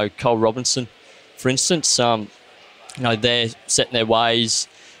or, Cole Robinson, for instance. They're set in their ways.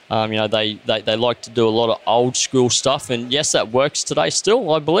 They like to do a lot of old school stuff. And, yes, that works today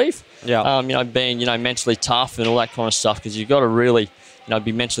still, I believe. Yeah. Being, mentally tough and all that kind of stuff, because you've got to really,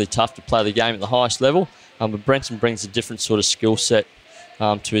 be mentally tough to play the game at the highest level. But Brenton brings a different sort of skill set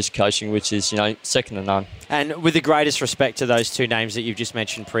to his coaching, which is, second to none. And with the greatest respect to those two names that you've just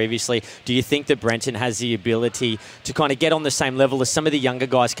mentioned previously, do you think that Brenton has the ability to kind of get on the same level as some of the younger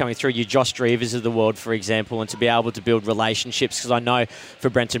guys coming through, your Josh Drevers of the world, for example, and to be able to build relationships? Because I know for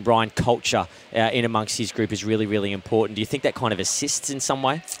Brenton Brien, culture in amongst his group is really, really important. Do you think that kind of assists in some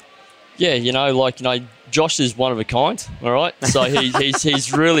way? Yeah, Josh is one of a kind, all right? So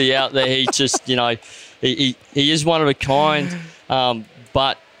he's really out there. He just, he is one of a kind.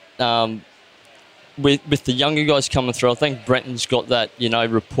 But with the younger guys coming through, I think Brenton's got that,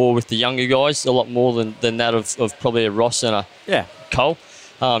 rapport with the younger guys a lot more than that of probably a Ross and a Cole.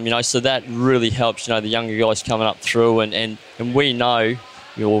 So that really helps, the younger guys coming up through. And we know,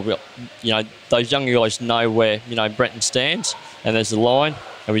 those younger guys know where, Brenton stands, and there's a line,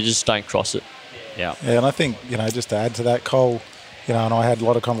 and we just don't cross it. Yeah, and I think, just to add to that, Cole, and I had a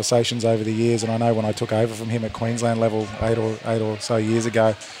lot of conversations over the years, and I know when I took over from him at Queensland level eight or so years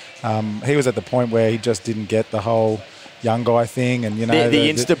ago, he was at the point where he just didn't get the whole young guy thing, and the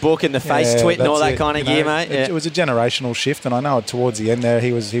Insta book and the face tweet and all that kind of gear, mate. It was a generational shift, and I know towards the end there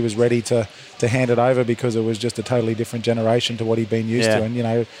he was ready to hand it over because it was just a totally different generation to what he'd been used to,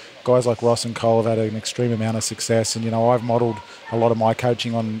 and guys like Ross and Cole have had an extreme amount of success, and I've modelled a lot of my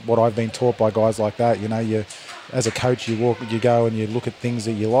coaching on what I've been taught by guys like that. As a coach, you go and you look at things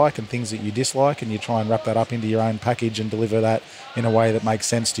that you like and things that you dislike, and you try and wrap that up into your own package and deliver that in a way that makes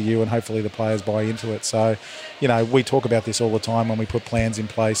sense to you, and hopefully the players buy into it. So, we talk about this all the time when we put plans in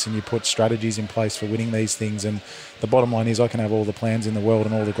place and you put strategies in place for winning these things. And the bottom line is I can have all the plans in the world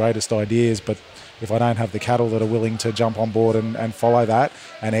and all the greatest ideas, but if I don't have the cattle that are willing to jump on board and follow that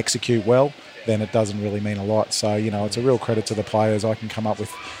and execute well, then it doesn't really mean a lot. So, it's a real credit to the players. I can come up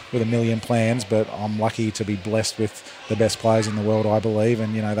with a million plans, but I'm lucky to be blessed with the best players in the world, I believe.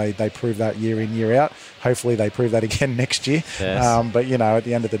 And, they prove that year in, year out. Hopefully they prove that again next year. Yes. But, at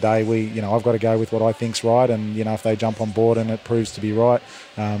the end of the day, I've got to go with what I think's right. And, if they jump on board and it proves to be right,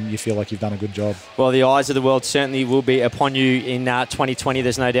 you feel like you've done a good job. Well, the eyes of the world certainly will be upon you in 2020.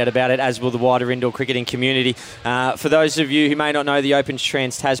 There's no doubt about it, as will the wider indoor cricketing community. For those of you who may not know, the Open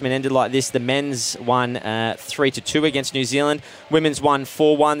Trans-Tasman ended like this. The men's won 3-2 against New Zealand. Women's won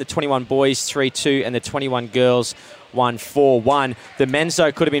 4-1. The 21 boys 3-2, and the 21 girls won 4-1. The men's,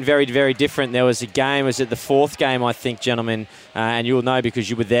 though, could have been very, very different. There was a game, was it the fourth game, I think, gentlemen, and you'll know because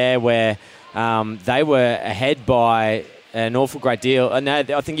you were there, where they were ahead by an awful great deal. And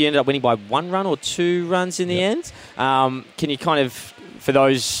I think you ended up winning by 1 run or 2 runs in the end. Can you kind of, for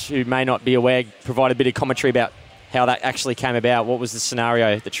those who may not be aware, provide a bit of commentary about how that actually came about? What was the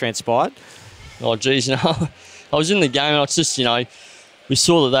scenario that transpired? Oh, geez, I was in the game, and it's just, we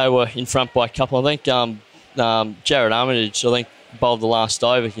saw that they were in front by a couple. I think Jared Armitage, bowled the last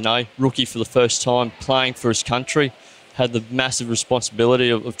over, rookie for the first time, playing for his country, had the massive responsibility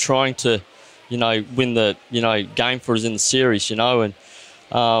of trying to, win the, game for us in the series, and,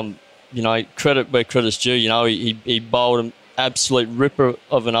 credit where credit's due, he bowled an absolute ripper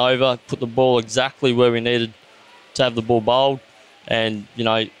of an over, put the ball exactly where we needed to have the ball bowled, and,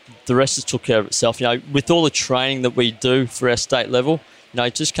 the rest just took care of itself. With all the training that we do for our state level,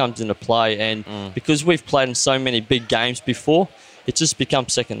 it just comes into play. And because we've played in so many big games before, it just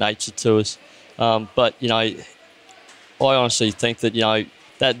becomes second nature to us. But, I honestly think that,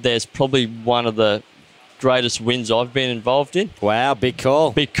 that there's probably one of the greatest wins I've been involved in. Wow, big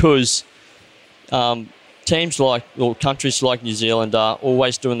call. Because teams countries like New Zealand are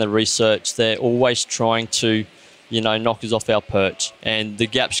always doing their research. They're always trying to knock us off our perch. And the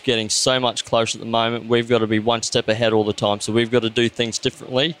gap's getting so much closer at the moment. We've got to be one step ahead all the time. So we've got to do things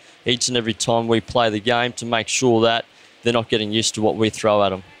differently each and every time we play the game to make sure that they're not getting used to what we throw at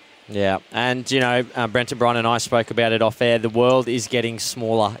them. Yeah, and, Brenton, Brien and I spoke about it off air. The world is getting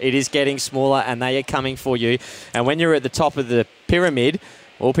smaller. It is getting smaller, and they are coming for you. And when you're at the top of the pyramid,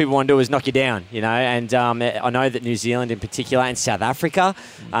 all people want to do is knock you down, and I know that New Zealand in particular and South Africa,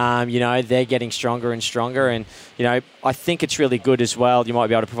 they're getting stronger and stronger. And, I think it's really good as well. You might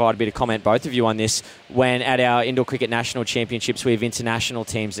be able to provide a bit of comment, both of you, on this. When at our Indoor Cricket National Championships, we have international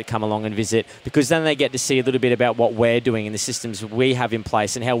teams that come along and visit, because then they get to see a little bit about what we're doing and the systems we have in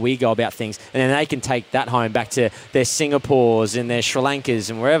place and how we go about things. And then they can take that home back to their Singapores and their Sri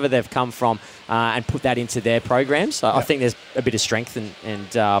Lankas and wherever they've come from and put that into their programs. So I think there's a bit of strength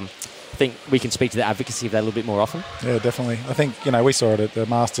and I think we can speak to the advocacy of that a little bit more often. Yeah, definitely. I think, we saw it at the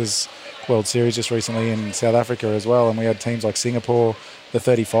Masters World Series just recently in South Africa as well, and we had teams like Singapore, the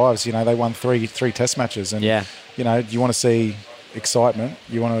 35s, they won three test matches. And, you want to see excitement.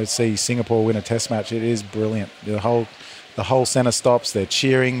 You want to see Singapore win a test match. It is brilliant. The whole centre stops. They're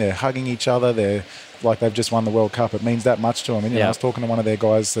cheering. They're hugging each other. They're like they've just won the World Cup. It means that much to them. And, I was talking to one of their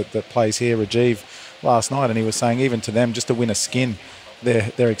guys that plays here, Rajiv, last night, and he was saying even to them, just to win a skin,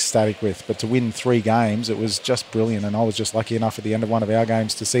 they're ecstatic with. But to win 3 games, it was just brilliant. And I was just lucky enough at the end of one of our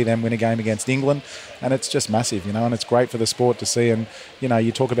games to see them win a game against England. And it's just massive, and it's great for the sport to see. And,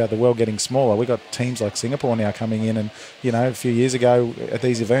 you talk about the world getting smaller. We've got teams like Singapore now coming in. And, a few years ago at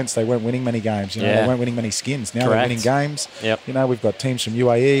these events, they weren't winning many games. They weren't winning many skins. Now they're winning games. Yep. We've got teams from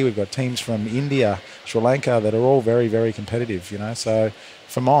UAE. We've got teams from India, Sri Lanka that are all very, very competitive, So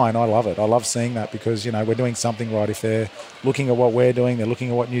for mine, I love it. I love seeing that because, we're doing something right. If they're looking at what we're doing, they're looking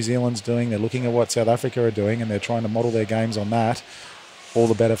at what New Zealand's doing, they're looking at what South Africa are doing, and they're trying to model their games on that, all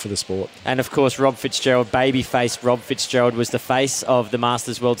the better for the sport. And, of course, Rob Fitzgerald, baby-faced Rob Fitzgerald, was the face of the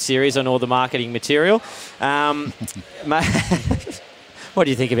Masters World Series on all the marketing material. What do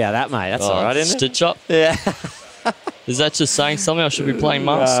you think about that, mate? That's all right, isn't it? Stitch up. Yeah. Is that just saying something? I should be playing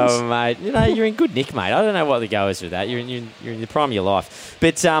Masters? Oh, mate. You're in good nick, mate. I don't know what the go is with that. You're in the prime of your life.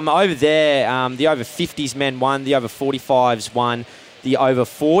 But over there, the over 50s men won, the over 45s won, the over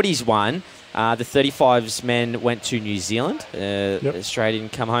 40s won. The 35s men went to New Zealand. Australia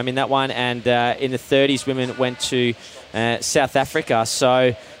didn't come home in that one. And in the 30s, women went to South Africa.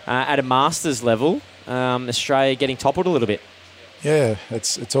 So at a Masters level, Australia getting toppled a little bit. Yeah,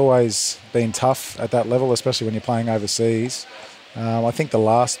 it's always been tough at that level, especially when you're playing overseas. I think the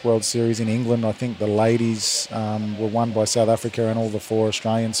last World Series in England, I think the ladies were won by South Africa and all the 4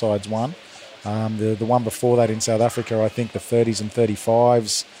 Australian sides won. The one before that in South Africa, I think the 30s and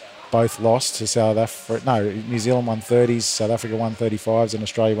 35s both lost to South Africa. No, New Zealand won 30s, South Africa won 35s, and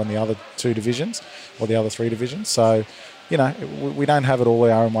Australia won the other 2 divisions, or the other 3 divisions. So, we don't have it all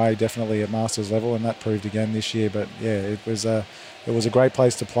our own way, definitely at Masters level, and that proved again this year. But, yeah, it was a great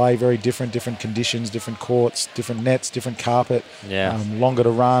place to play, very different conditions, different courts, different nets, different carpet, longer to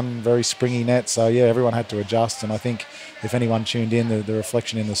run, very springy nets. So, yeah, everyone had to adjust. And I think if anyone tuned in, the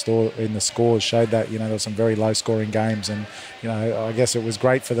reflection in the scores showed that, there were some very low-scoring games. And, I guess it was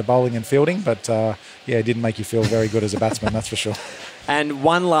great for the bowling and fielding, but, it didn't make you feel very good as a batsman, that's for sure. And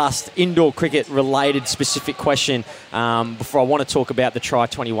one last indoor cricket-related specific question before I want to talk about the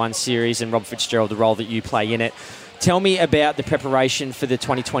Try21 series and Rob Fitzgerald, the role that you play in it. Tell me about the preparation for the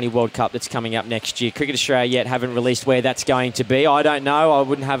 2020 World Cup that's coming up next year. Cricket Australia yet haven't released where that's going to be. I don't know. I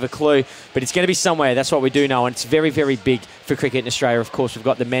wouldn't have a clue. But it's going to be somewhere. That's what we do know. And it's very, very big for cricket in Australia. Of course, we've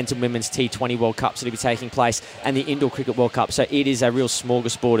got the men's and women's T20 World Cups that will be taking place and the Indoor Cricket World Cup. So it is a real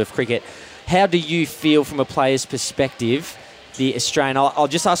smorgasbord of cricket. How do you feel from a player's perspective, the Australian... I'll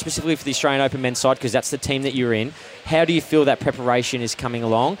just ask specifically for the Australian Open men's side because that's the team that you're in. How do you feel that preparation is coming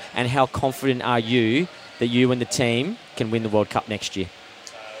along and how confident are you that you and the team can win the World Cup next year?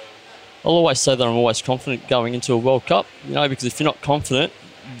 I'll always say that I'm always confident going into a World Cup, because if you're not confident,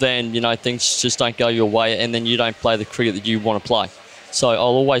 then, things just don't go your way and then you don't play the cricket that you want to play. So I'll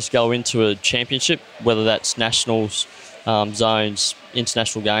always go into a championship, whether that's nationals, zones,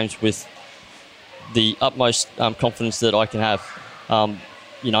 international games, with the utmost confidence that I can have.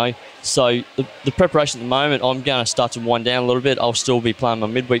 So the preparation at the moment, I'm going to start to wind down a little bit. I'll still be playing my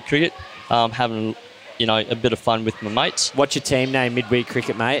midweek cricket, having a bit of fun with my mates. What's your team name, Midweek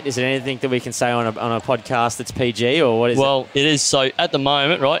Cricket, mate? Is it anything that we can say on a podcast that's PG, or what is it? Well, it is. So at the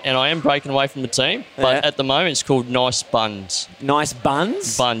moment, right, and I am breaking away from the team, but at the moment it's called Nice Buns. Nice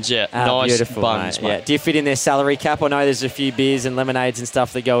Buns? Buns, yeah. Nice beautiful, buns, mate. Yeah. Do you fit in their salary cap? I know there's a few beers and lemonades and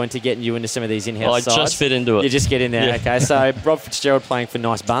stuff that go into getting you into some of these in-house sides. I just fit into it. You just get in there, yeah. Okay. So Rob Fitzgerald playing for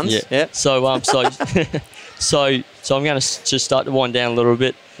Nice Buns. Yeah. So I'm going to just start to wind down a little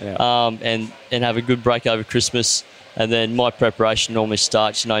bit. Yeah. And have a good break over Christmas, and then my preparation normally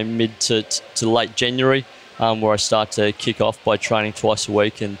starts mid to late January, where I start to kick off by training twice a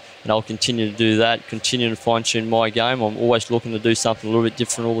week, and I'll continue to do that, continue to fine tune my game. I'm always looking to do something a little bit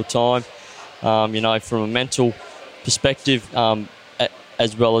different all the time. From a mental perspective,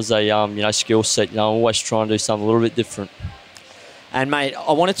 as well as a skill set. I'm always trying to do something a little bit different. And, mate,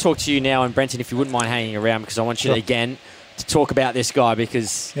 I want to talk to you now, and Brenton, if you wouldn't mind hanging around, because I want you again to talk about this guy,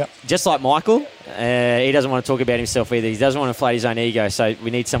 because just like Michael, he doesn't want to talk about himself either. He doesn't want to inflate his own ego, so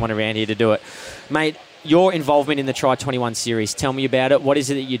we need someone around here to do it. Mate, your involvement in the Try 21 series, tell me about it. What is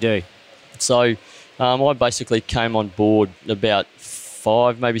it that you do? So I basically came on board about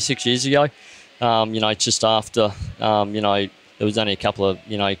 5, maybe 6 years ago, just after, there was only a couple of,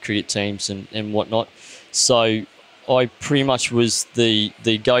 cricket teams and whatnot. So I pretty much was the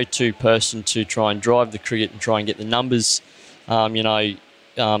go-to person to try and drive the cricket and try and get the numbers,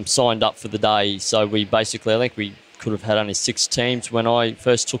 signed up for the day. So we basically, I think we could have had only 6 teams when I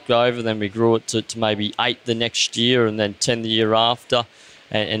first took over. Then we grew it to maybe 8 the next year, and then 10 the year after.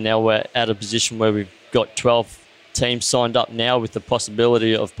 And now we're at a position where we've got 12 teams signed up now, with the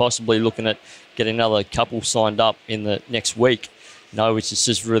possibility of possibly looking at getting another couple signed up in the next week, which is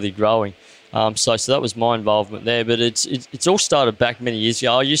just really growing. So that was my involvement there. But it's all started back many years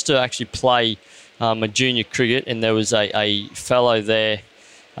ago. I used to actually play a junior cricket, and there was a fellow there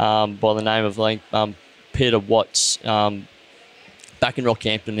by the name of Peter Watts back in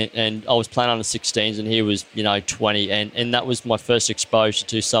Rockhampton, and I was playing under 16s, and he was 20, and that was my first exposure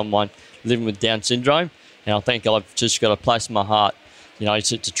to someone living with Down syndrome. And I think I've just got a place in my heart,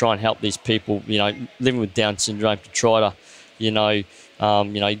 to try and help these people, living with Down syndrome, to try to,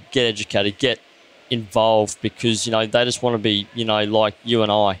 get educated, get involved, because, they just want to be, like you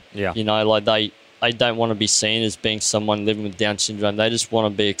and I. Yeah. They don't want to be seen as being someone living with Down syndrome. They just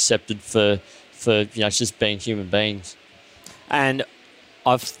want to be accepted for just being human beings. And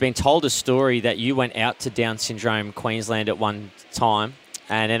I've been told a story that you went out to Down syndrome Queensland at one time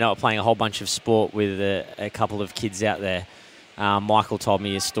and ended up playing a whole bunch of sport with a couple of kids out there. Michael told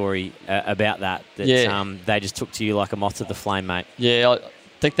me a story about that they just took to you like a moth to the flame, mate. Yeah, I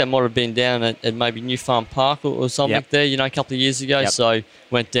think that might have been down at maybe New Farm Park or something there, a couple of years ago. Yep. So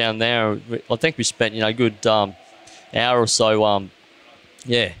went down there. I think we spent, a good hour or so,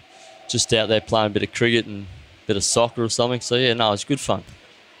 just out there playing a bit of cricket and a bit of soccer or something. So, it was good fun.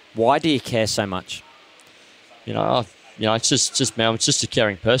 Why do you care so much? It's just man, I'm just a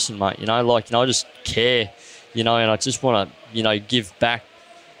caring person, mate. I just care, and I just want to, give back,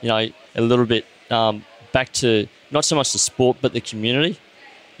 a little bit back to not so much the sport but the community,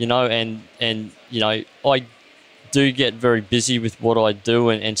 and I do get very busy with what I do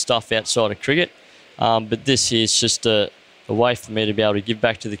and stuff outside of cricket, but this here is just a way for me to be able to give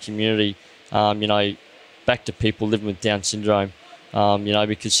back to the community, back to people living with Down syndrome,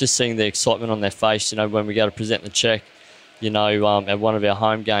 because just seeing the excitement on their face, when we go to present the cheque, at one of our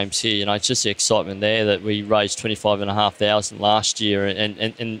home games here, it's just the excitement there that we raised $25,500 last year,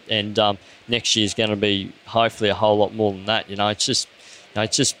 and next year is going to be hopefully a whole lot more than that. It's just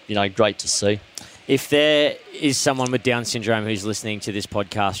great to see. If there is someone with Down syndrome who's listening to this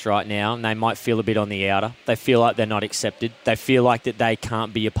podcast right now, and they might feel a bit on the outer, they feel like they're not accepted, they feel like that they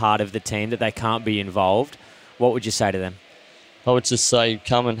can't be a part of the team, that they can't be involved, what would you say to them? I would just say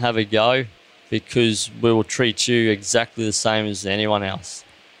come and have a go, because we will treat you exactly the same as anyone else.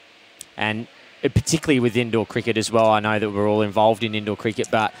 And particularly with indoor cricket as well, I know that we're all involved in indoor cricket,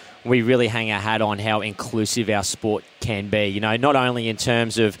 but we really hang our hat on how inclusive our sport can be. Not only in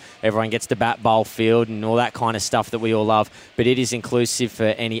terms of everyone gets to bat, bowl, field and all that kind of stuff that we all love, but it is inclusive for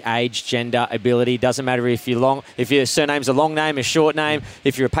any age, gender, ability. Doesn't matter if your surname's a long name, a short name,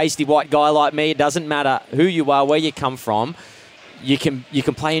 if you're a pasty white guy like me, it doesn't matter who you are, where you come from. You can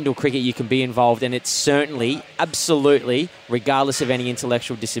play indoor cricket, you can be involved, and it's certainly, absolutely, regardless of any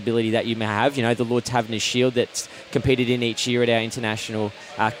intellectual disability that you may have, the Lord Taverner's Shield that's competed in each year at our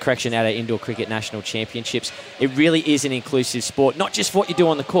at our indoor cricket national championships. It really is an inclusive sport, not just for what you do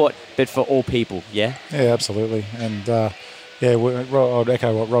on the court, but for all people, yeah? Yeah, absolutely. And, I'd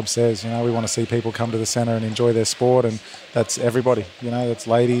echo what Rob says. We want to see people come to the centre and enjoy their sport, and that's everybody. That's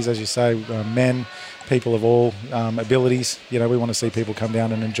ladies, as you say, men, people of all abilities. We want to see people come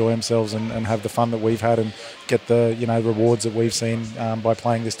down and enjoy themselves and have the fun that we've had and get the rewards that we've seen by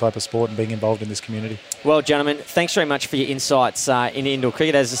playing this type of sport and being involved in this community. Well, gentlemen, thanks very much for your insights in indoor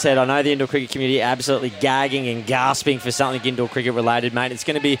cricket. As I said, I know the indoor cricket community are absolutely gagging and gasping for something indoor cricket related, mate. It's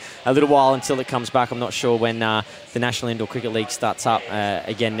going to be a little while until it comes back. I'm not sure when the National Indoor Cricket League starts up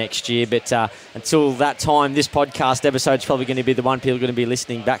again next year, but until that time, this podcast episode is probably going to be the one people are going to be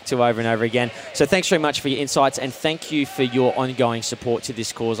listening back to over and over again. So thanks very much for your insights, and thank you for your ongoing support to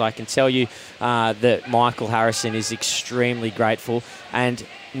this cause. I can tell you that Michael Harrison is extremely grateful, and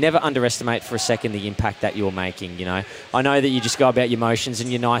never underestimate for a second the impact that you're making, you know. I know that you just go about your motions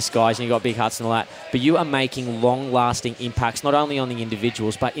and you're nice guys and you've got big hearts and all that, but you are making long-lasting impacts, not only on the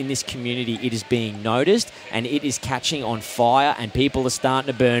individuals, but in this community. It is being noticed and it is catching on fire and people are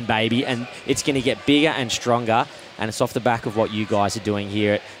starting to burn, baby, and it's going to get bigger and stronger. And it's off the back of what you guys are doing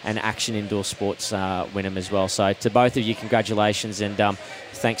here at Action Indoor Sports Wynnum as well. So to both of you, congratulations and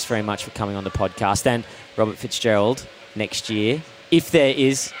thanks very much for coming on the podcast. And Robert Fitzgerald, next year, if there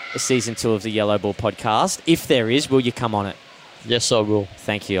is a season 2 of the Yellow Ball podcast, if there is, will you come on it? Yes, I will.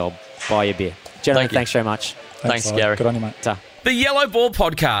 Thank you. I'll buy you a beer. Gentlemen, thanks very much. Thanks Gary. Good on you, mate. Ta. The Yellow Ball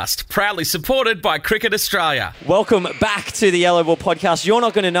Podcast, proudly supported by Cricket Australia. Welcome back to the Yellow Ball Podcast. You're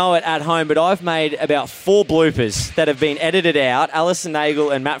not going to know it at home, but I've made about 4 bloopers that have been edited out. Allison, Nagle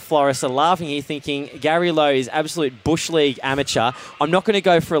and Matt Floros are laughing here thinking Gary Lowe is absolute Bush League amateur. I'm not going to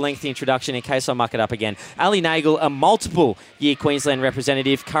go for a lengthy introduction in case I muck it up again. Ali Nagle, a multiple-year Queensland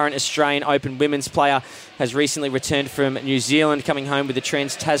representative, current Australian Open women's player, has recently returned from New Zealand, coming home with the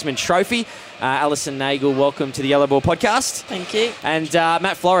Trans-Tasman Trophy. Allison Nagle, welcome to the Yellow Ball Podcast. Thank you. And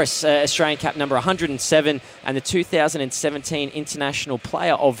Matt Floros, Australian cap number 107 and the 2017 International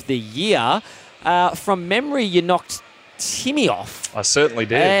Player of the Year. From memory, you knocked Timmy off. I certainly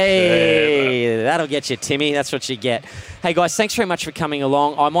did. Hey, Yeah. that'll get you, Timmy. That's what you get. Hey, guys, thanks very much for coming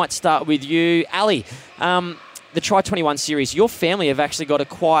along. I might start with you. Ali, the Try 21 series, your family have actually got a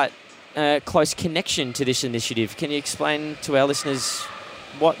quite close connection to this initiative. Can you explain to our listeners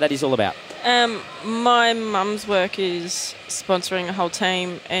what that is all about? My mum's work is sponsoring a whole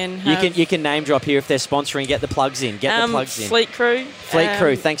team, and You can name drop here if they're sponsoring. Get the plugs in. Fleet Crew. Fleet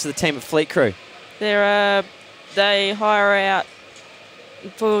Crew. Thanks to the team at Fleet Crew. They hire out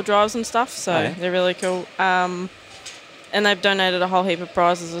four-wheel drives and stuff, so they're really cool. And they've donated a whole heap of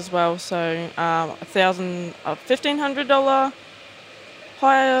prizes as well. So $1,500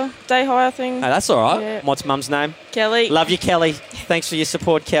 day hire thing. Oh, that's all right. Yeah. What's Mum's name? Kelly. Love you, Kelly. Thanks for your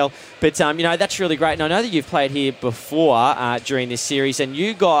support, Kel. But, that's really great. And I know that you've played here before during this series, and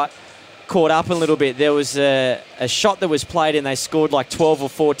you got caught up a little bit. There was a shot that was played, and they scored like 12 or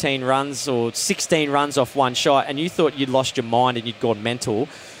 14 runs or 16 runs off one shot, and you thought you'd lost your mind and you'd gone mental.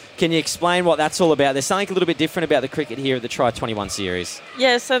 Can you explain what that's all about? There's something a little bit different about the cricket here at the Try 21 series.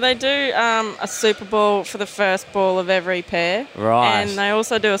 Yeah, so they do a Super Ball for the first ball of every pair. Right. And they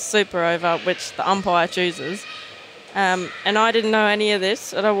also do a Super Over, which the umpire chooses. And I didn't know any of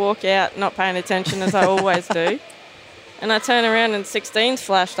this, and I walk out not paying attention as I always do. And I turn around and 16s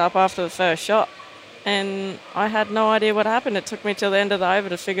flashed up after the first shot. And I had no idea what happened. It took me till the end of the over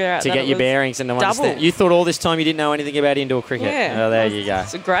to figure out to that get it your was bearings and to double. understand. You thought all this time you didn't know anything about indoor cricket. Yeah. Oh, there you go.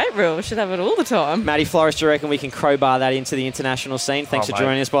 It's a great rule. We should have it all the time. Matty Floros, do you reckon we can crowbar that into the international scene? Thanks for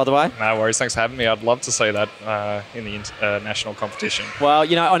joining us, by the way. No worries. Thanks for having me. I'd love to see that in the national competition. Well,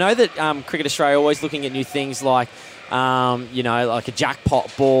 I know that Cricket Australia are always looking at new things like, like a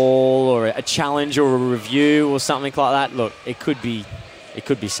jackpot ball or a challenge or a review or something like that. Look, it could be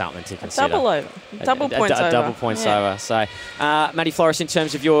something to consider. Double over. Double points over. Double points over. So, Matty Floros, in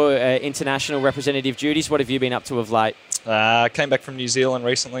terms of your international representative duties, what have you been up to of late? Came back from New Zealand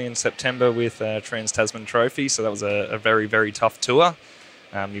recently in September with Trans-Tasman Trophy, so that was a very, very tough tour.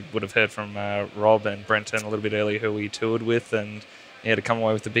 You would have heard from Rob and Brenton a little bit earlier who we toured with, and to come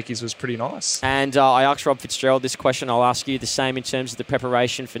away with the Bickies was pretty nice. And I asked Rob Fitzgerald this question. I'll ask you the same in terms of the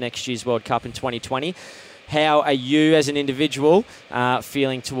preparation for next year's World Cup in 2020. How are you as an individual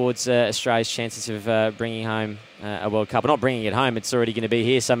feeling towards Australia's chances of bringing home a World Cup? Not bringing it home, it's already going to be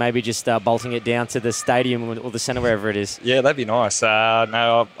here, so maybe just bolting it down to the stadium or the centre, wherever it is. Yeah, that'd be nice.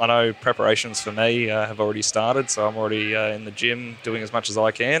 No, I know preparations for me have already started, so I'm already in the gym doing as much as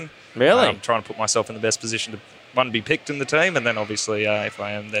I can. Really? I'm trying to put myself in the best position to, one, be picked in the team, and then obviously, if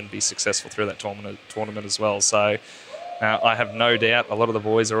I am, then be successful through that tournament as well. So I have no doubt a lot of the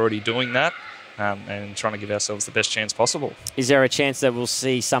boys are already doing that. And trying to give ourselves the best chance possible. Is there a chance that we'll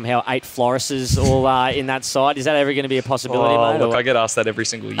see somehow 8 Floroses all in that side? Is that ever going to be a possibility, mate? Look, I get asked that every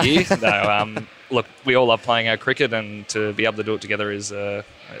single year. No, look, we all love playing our cricket, and to be able to do it together is a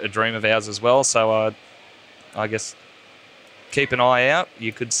dream of ours as well. So I guess keep an eye out.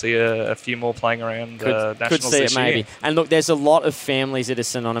 You could see a few more playing around nationals could see this it maybe. year. And look, there's a lot of families that are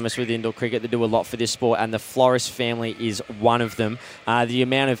synonymous with indoor cricket that do a lot for this sport, and the Floros family is one of them. The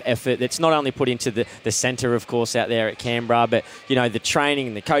amount of effort that's not only put into the centre, of course, out there at Canberra, but the training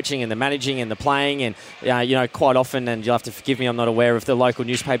and the coaching and the managing and the playing, and quite often, and you'll have to forgive me, I'm not aware of the local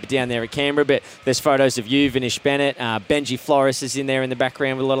newspaper down there at Canberra, but there's photos of you, Vinish Bennett, Benji Floros is in there in the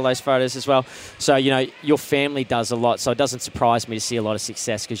background with a lot of those photos as well. So your family does a lot, so it doesn't surprise surprised me to see a lot of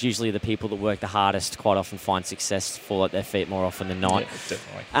success, because usually the people that work the hardest quite often find success fall at their feet more often than not. Yeah,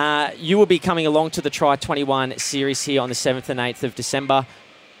 definitely. You will be coming along to the Try 21 series here on the 7th and 8th of December.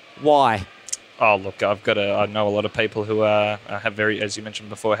 Why? Oh, look, I know a lot of people who have very, as you mentioned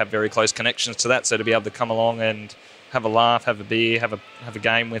before, have very close connections to that. So to be able to come along and have a laugh, have a beer, have a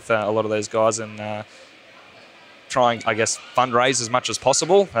game with a lot of those guys, and try and, I guess, fundraise as much as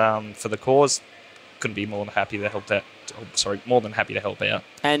possible for the cause, couldn't be more than happy to help that. More than happy to help out.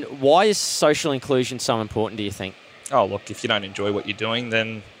 And why is social inclusion so important, do you think? Oh, look, if you don't enjoy what you're doing,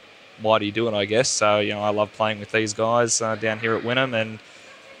 then why do you do it, I guess? So, I love playing with these guys down here at Wynnum, and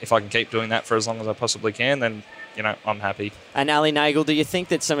if I can keep doing that for as long as I possibly can, then, I'm happy. And Ali Nagle, do you think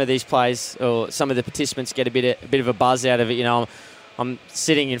that some of these players or some of the participants get a bit of a buzz out of it? I'm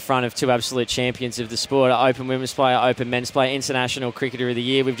sitting in front of two absolute champions of the sport, Open Women's Player, Open Men's Player, International Cricketer of the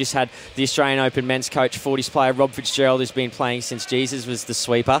Year. We've just had the Australian Open Men's Coach, 40s player, Rob Fitzgerald, who's been playing since Jesus was the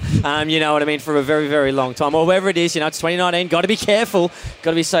sweeper. You know what I mean? For a very, very long time. Or wherever it is, it's 2019. Got to be careful.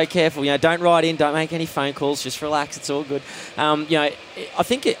 Got to be so careful. Don't write in. Don't make any phone calls. Just relax. It's all good. I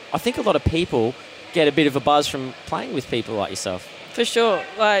think a lot of people get a bit of a buzz from playing with people like yourself. For sure.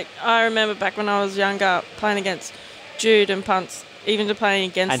 Like, I remember back when I was younger playing against Jude and Punts, even to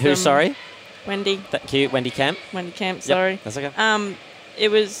playing against them. And who, sorry? Wendy. Thank you, Wendy Camp. Wendy Camp, sorry. Yep, that's okay. It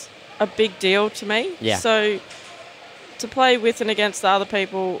was a big deal to me. Yeah. So to play with and against the other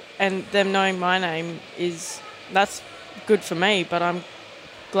people and them knowing my name that's good for me, but I'm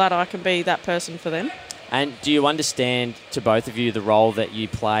glad I can be that person for them. And do you understand, to both of you, the role that you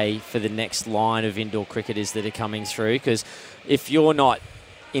play for the next line of indoor cricketers that are coming through? Because if you're not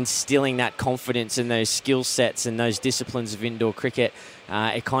instilling that confidence and those skill sets and those disciplines of indoor cricket,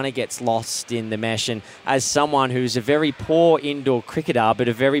 it kind of gets lost in the mesh. And as someone who's a very poor indoor cricketer but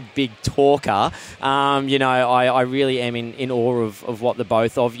a very big talker, I really am in awe of what the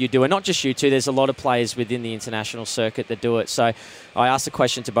both of you do. And not just you two, there's a lot of players within the international circuit that do it. So I asked a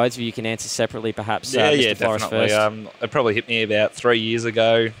question to both of you. You can answer separately, perhaps. Mr. Floros definitely. First. It probably hit me about 3 years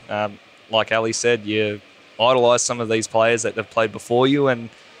ago. Like Ali said, you idolise some of these players that have played before you, and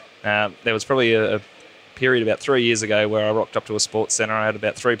there was probably a period about 3 years ago where I rocked up to a sports centre. I had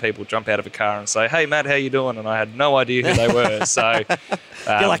about 3 people jump out of a car and say, "Hey, Matt, how you doing?" And I had no idea who they were. So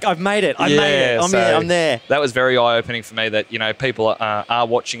you're like, "I've made it. I've made it. I'm there." That was very eye-opening for me that, people are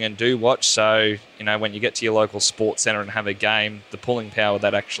watching and do watch. So, when you get to your local sports centre and have a game, the pulling power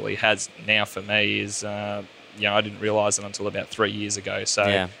that actually has now for me is... I didn't realise it until about 3 years ago. So,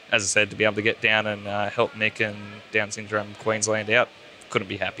 As I said, to be able to get down and help Nick and Down Syndrome Queensland out, couldn't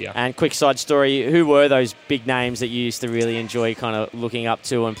be happier. And quick side story, who were those big names that you used to really enjoy kind of looking up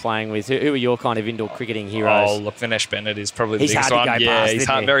to and playing with? Who were your kind of indoor cricketing heroes? Oh, look, Vinesh Bennett is probably the biggest one. He's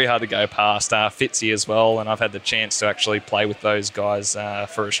very hard to go past. Fitzy as well, and I've had the chance to actually play with those guys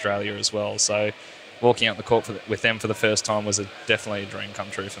for Australia as well. So walking out the court with them for the first time was definitely a dream come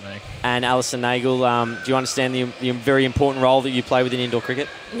true for me. And Allison Nagle, do you understand the very important role that you play within indoor cricket?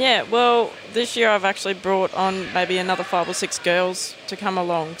 Yeah, well, this year I've actually brought on maybe another 5 or 6 girls to come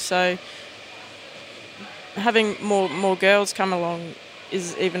along. So having more girls come along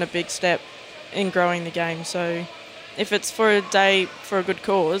is even a big step in growing the game. So if it's for a day for a good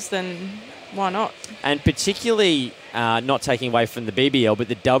cause, then why not? And particularly, not taking away from the BBL, but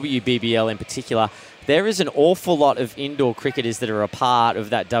the WBBL in particular, there is an awful lot of indoor cricketers that are a part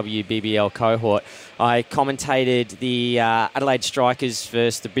of that WBBL cohort. I commentated the Adelaide Strikers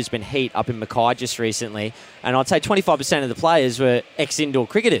versus the Brisbane Heat up in Mackay just recently, and I'd say 25% of the players were ex-indoor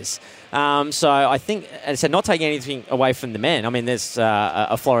cricketers. So I think, as I said, not taking anything away from the men. I mean, there's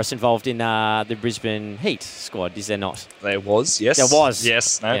a Floros involved in the Brisbane Heat squad, is there not? There was, yes. There was?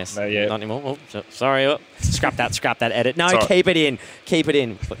 Yes. No, yes. No, yeah. Not anymore. Oh, sorry. Oh, scrap that edit. No, Sorry. keep it in. Keep it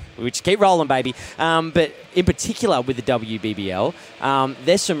in. We just keep rolling, baby. But in particular with the WBBL,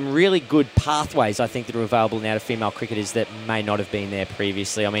 there's some really good pathways, I think, that are available now to female cricketers that may not have been there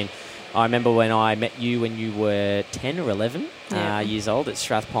previously. I mean, I remember when I met you when you were 10 or 11 years old at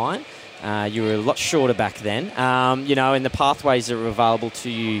Strathpine. You were a lot shorter back then. And the pathways that were available to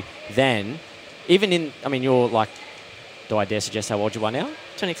you then, you're like, do I dare suggest how old you are now?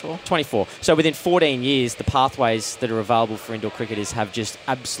 24. 24. So within 14 years, the pathways that are available for indoor cricketers have just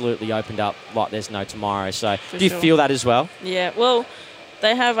absolutely opened up like there's no tomorrow. So do you feel that as well? Yeah, well,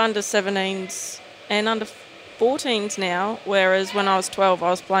 they have under 17s and under 14s now, whereas when I was 12, I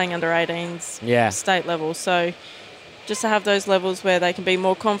was playing under 18s state level. So just to have those levels where they can be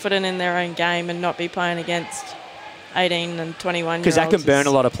more confident in their own game and not be playing against 18 and 21-year-olds. Because that can burn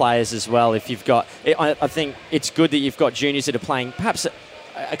a lot of players as well. If you've got, I think it's good that you've got juniors that are playing perhaps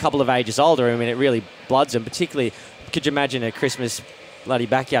a couple of ages older. I mean, it really bloods them, particularly could you imagine a Christmas bloody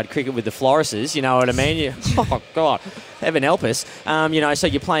backyard cricket with the Floroses? You know what I mean? Oh, God. Heaven help us. So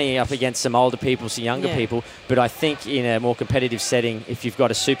you're playing up against some older people, some younger people. But I think in a more competitive setting, if you've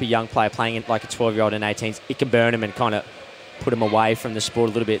got a super young player playing in like a 12-year-old and 18s, it can burn them and kind of put them away from the sport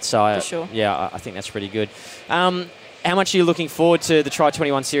a little bit. So, For sure. Yeah, I think that's pretty good. How much are you looking forward to the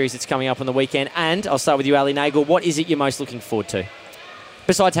Try21 series that's coming up on the weekend? And I'll start with you, Ali Nagle. What is it you're most looking forward to?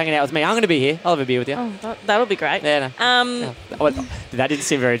 Besides hanging out with me, I'm going to be here. I'll have a beer with you. Oh, that'll be great. Yeah, no. That didn't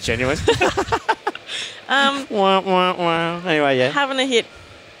seem very genuine. Anyway, yeah. Having a hit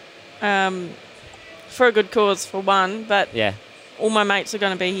for a good cause, for one, but all my mates are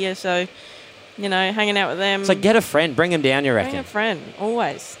going to be here, so, hanging out with them. So get a friend. Bring them down, you reckon? Bring a friend,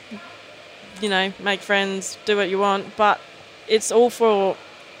 always. Make friends, do what you want, but it's all for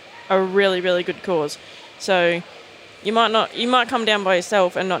a really, really good cause. So you might come down by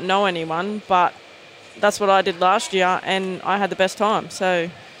yourself and not know anyone, but that's what I did last year, and I had the best time. So,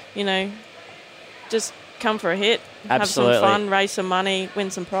 just come for a hit, Absolutely. Have some fun, raise some money,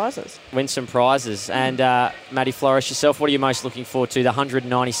 win some prizes. And Matty Floros, yourself, what are you most looking forward to? The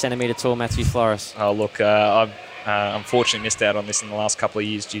 190 centimetre tall Matthew Floros. Oh, look, I've unfortunately missed out on this in the last couple of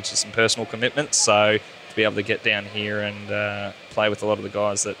years due to some personal commitments. So to be able to get down here and play with a lot of the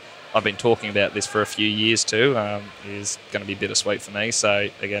guys that I've been talking about this for a few years too is going to be bittersweet for me. So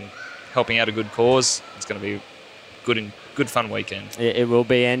again, helping out a good cause, it's going to be good fun weekend. It will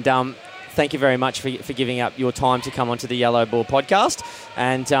be. And thank you very much for giving up your time to come onto the Yellow Ball podcast.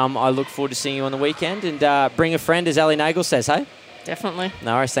 And I look forward to seeing you on the weekend. And bring a friend, as Ali Nagle says, hey? Definitely.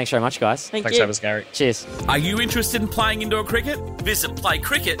 No worries. Thanks very much, guys. Thanks for having us, Gary. Cheers. Are you interested in playing indoor cricket? Visit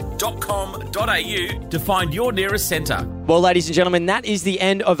playcricket.com.au to find your nearest centre. Well, ladies and gentlemen, that is the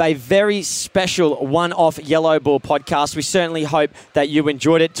end of a very special one-off Yellow Ball podcast. We certainly hope that you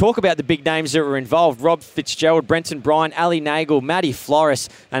enjoyed it. Talk about the big names that were involved. Rob Fitzgerald, Brenton, Brien, Ali Nagle, Matty Floros,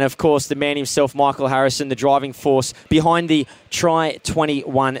 and of course the man himself, Michael Harrison, the driving force behind the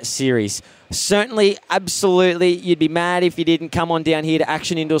Try21 series. Certainly, absolutely, you'd be mad if you didn't come on down here to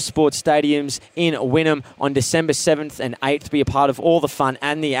Action Indoor Sports Stadiums in Wynnum on December 7th and 8th to be a part of all the fun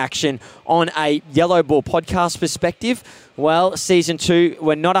and the action on a Yellow Ball podcast perspective. Well, Season 2,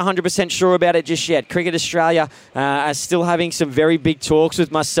 we're not 100% sure about it just yet. Cricket Australia are still having some very big talks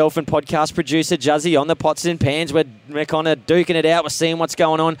with myself and podcast producer Juzzy on the pots and pans. We're kind of duking it out. We're seeing what's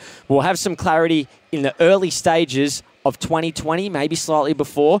going on. We'll have some clarity in the early stages of 2020, maybe slightly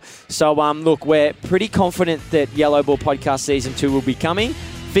before. So, look, we're pretty confident that Yellow Ball Podcast Season 2 will be coming.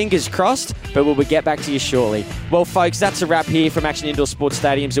 Fingers crossed, but we'll get back to you shortly. Well, folks, that's a wrap here from Action Indoor Sports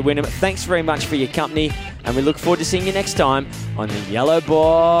Stadiums at Wynnum. Thanks very much for your company, and we look forward to seeing you next time on the Yellow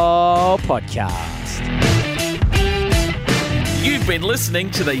Ball Podcast. You've been listening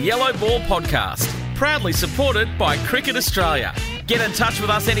to the Yellow Ball Podcast, proudly supported by Cricket Australia. Get in touch with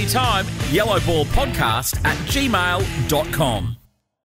us anytime, yellowballpodcast@gmail.com.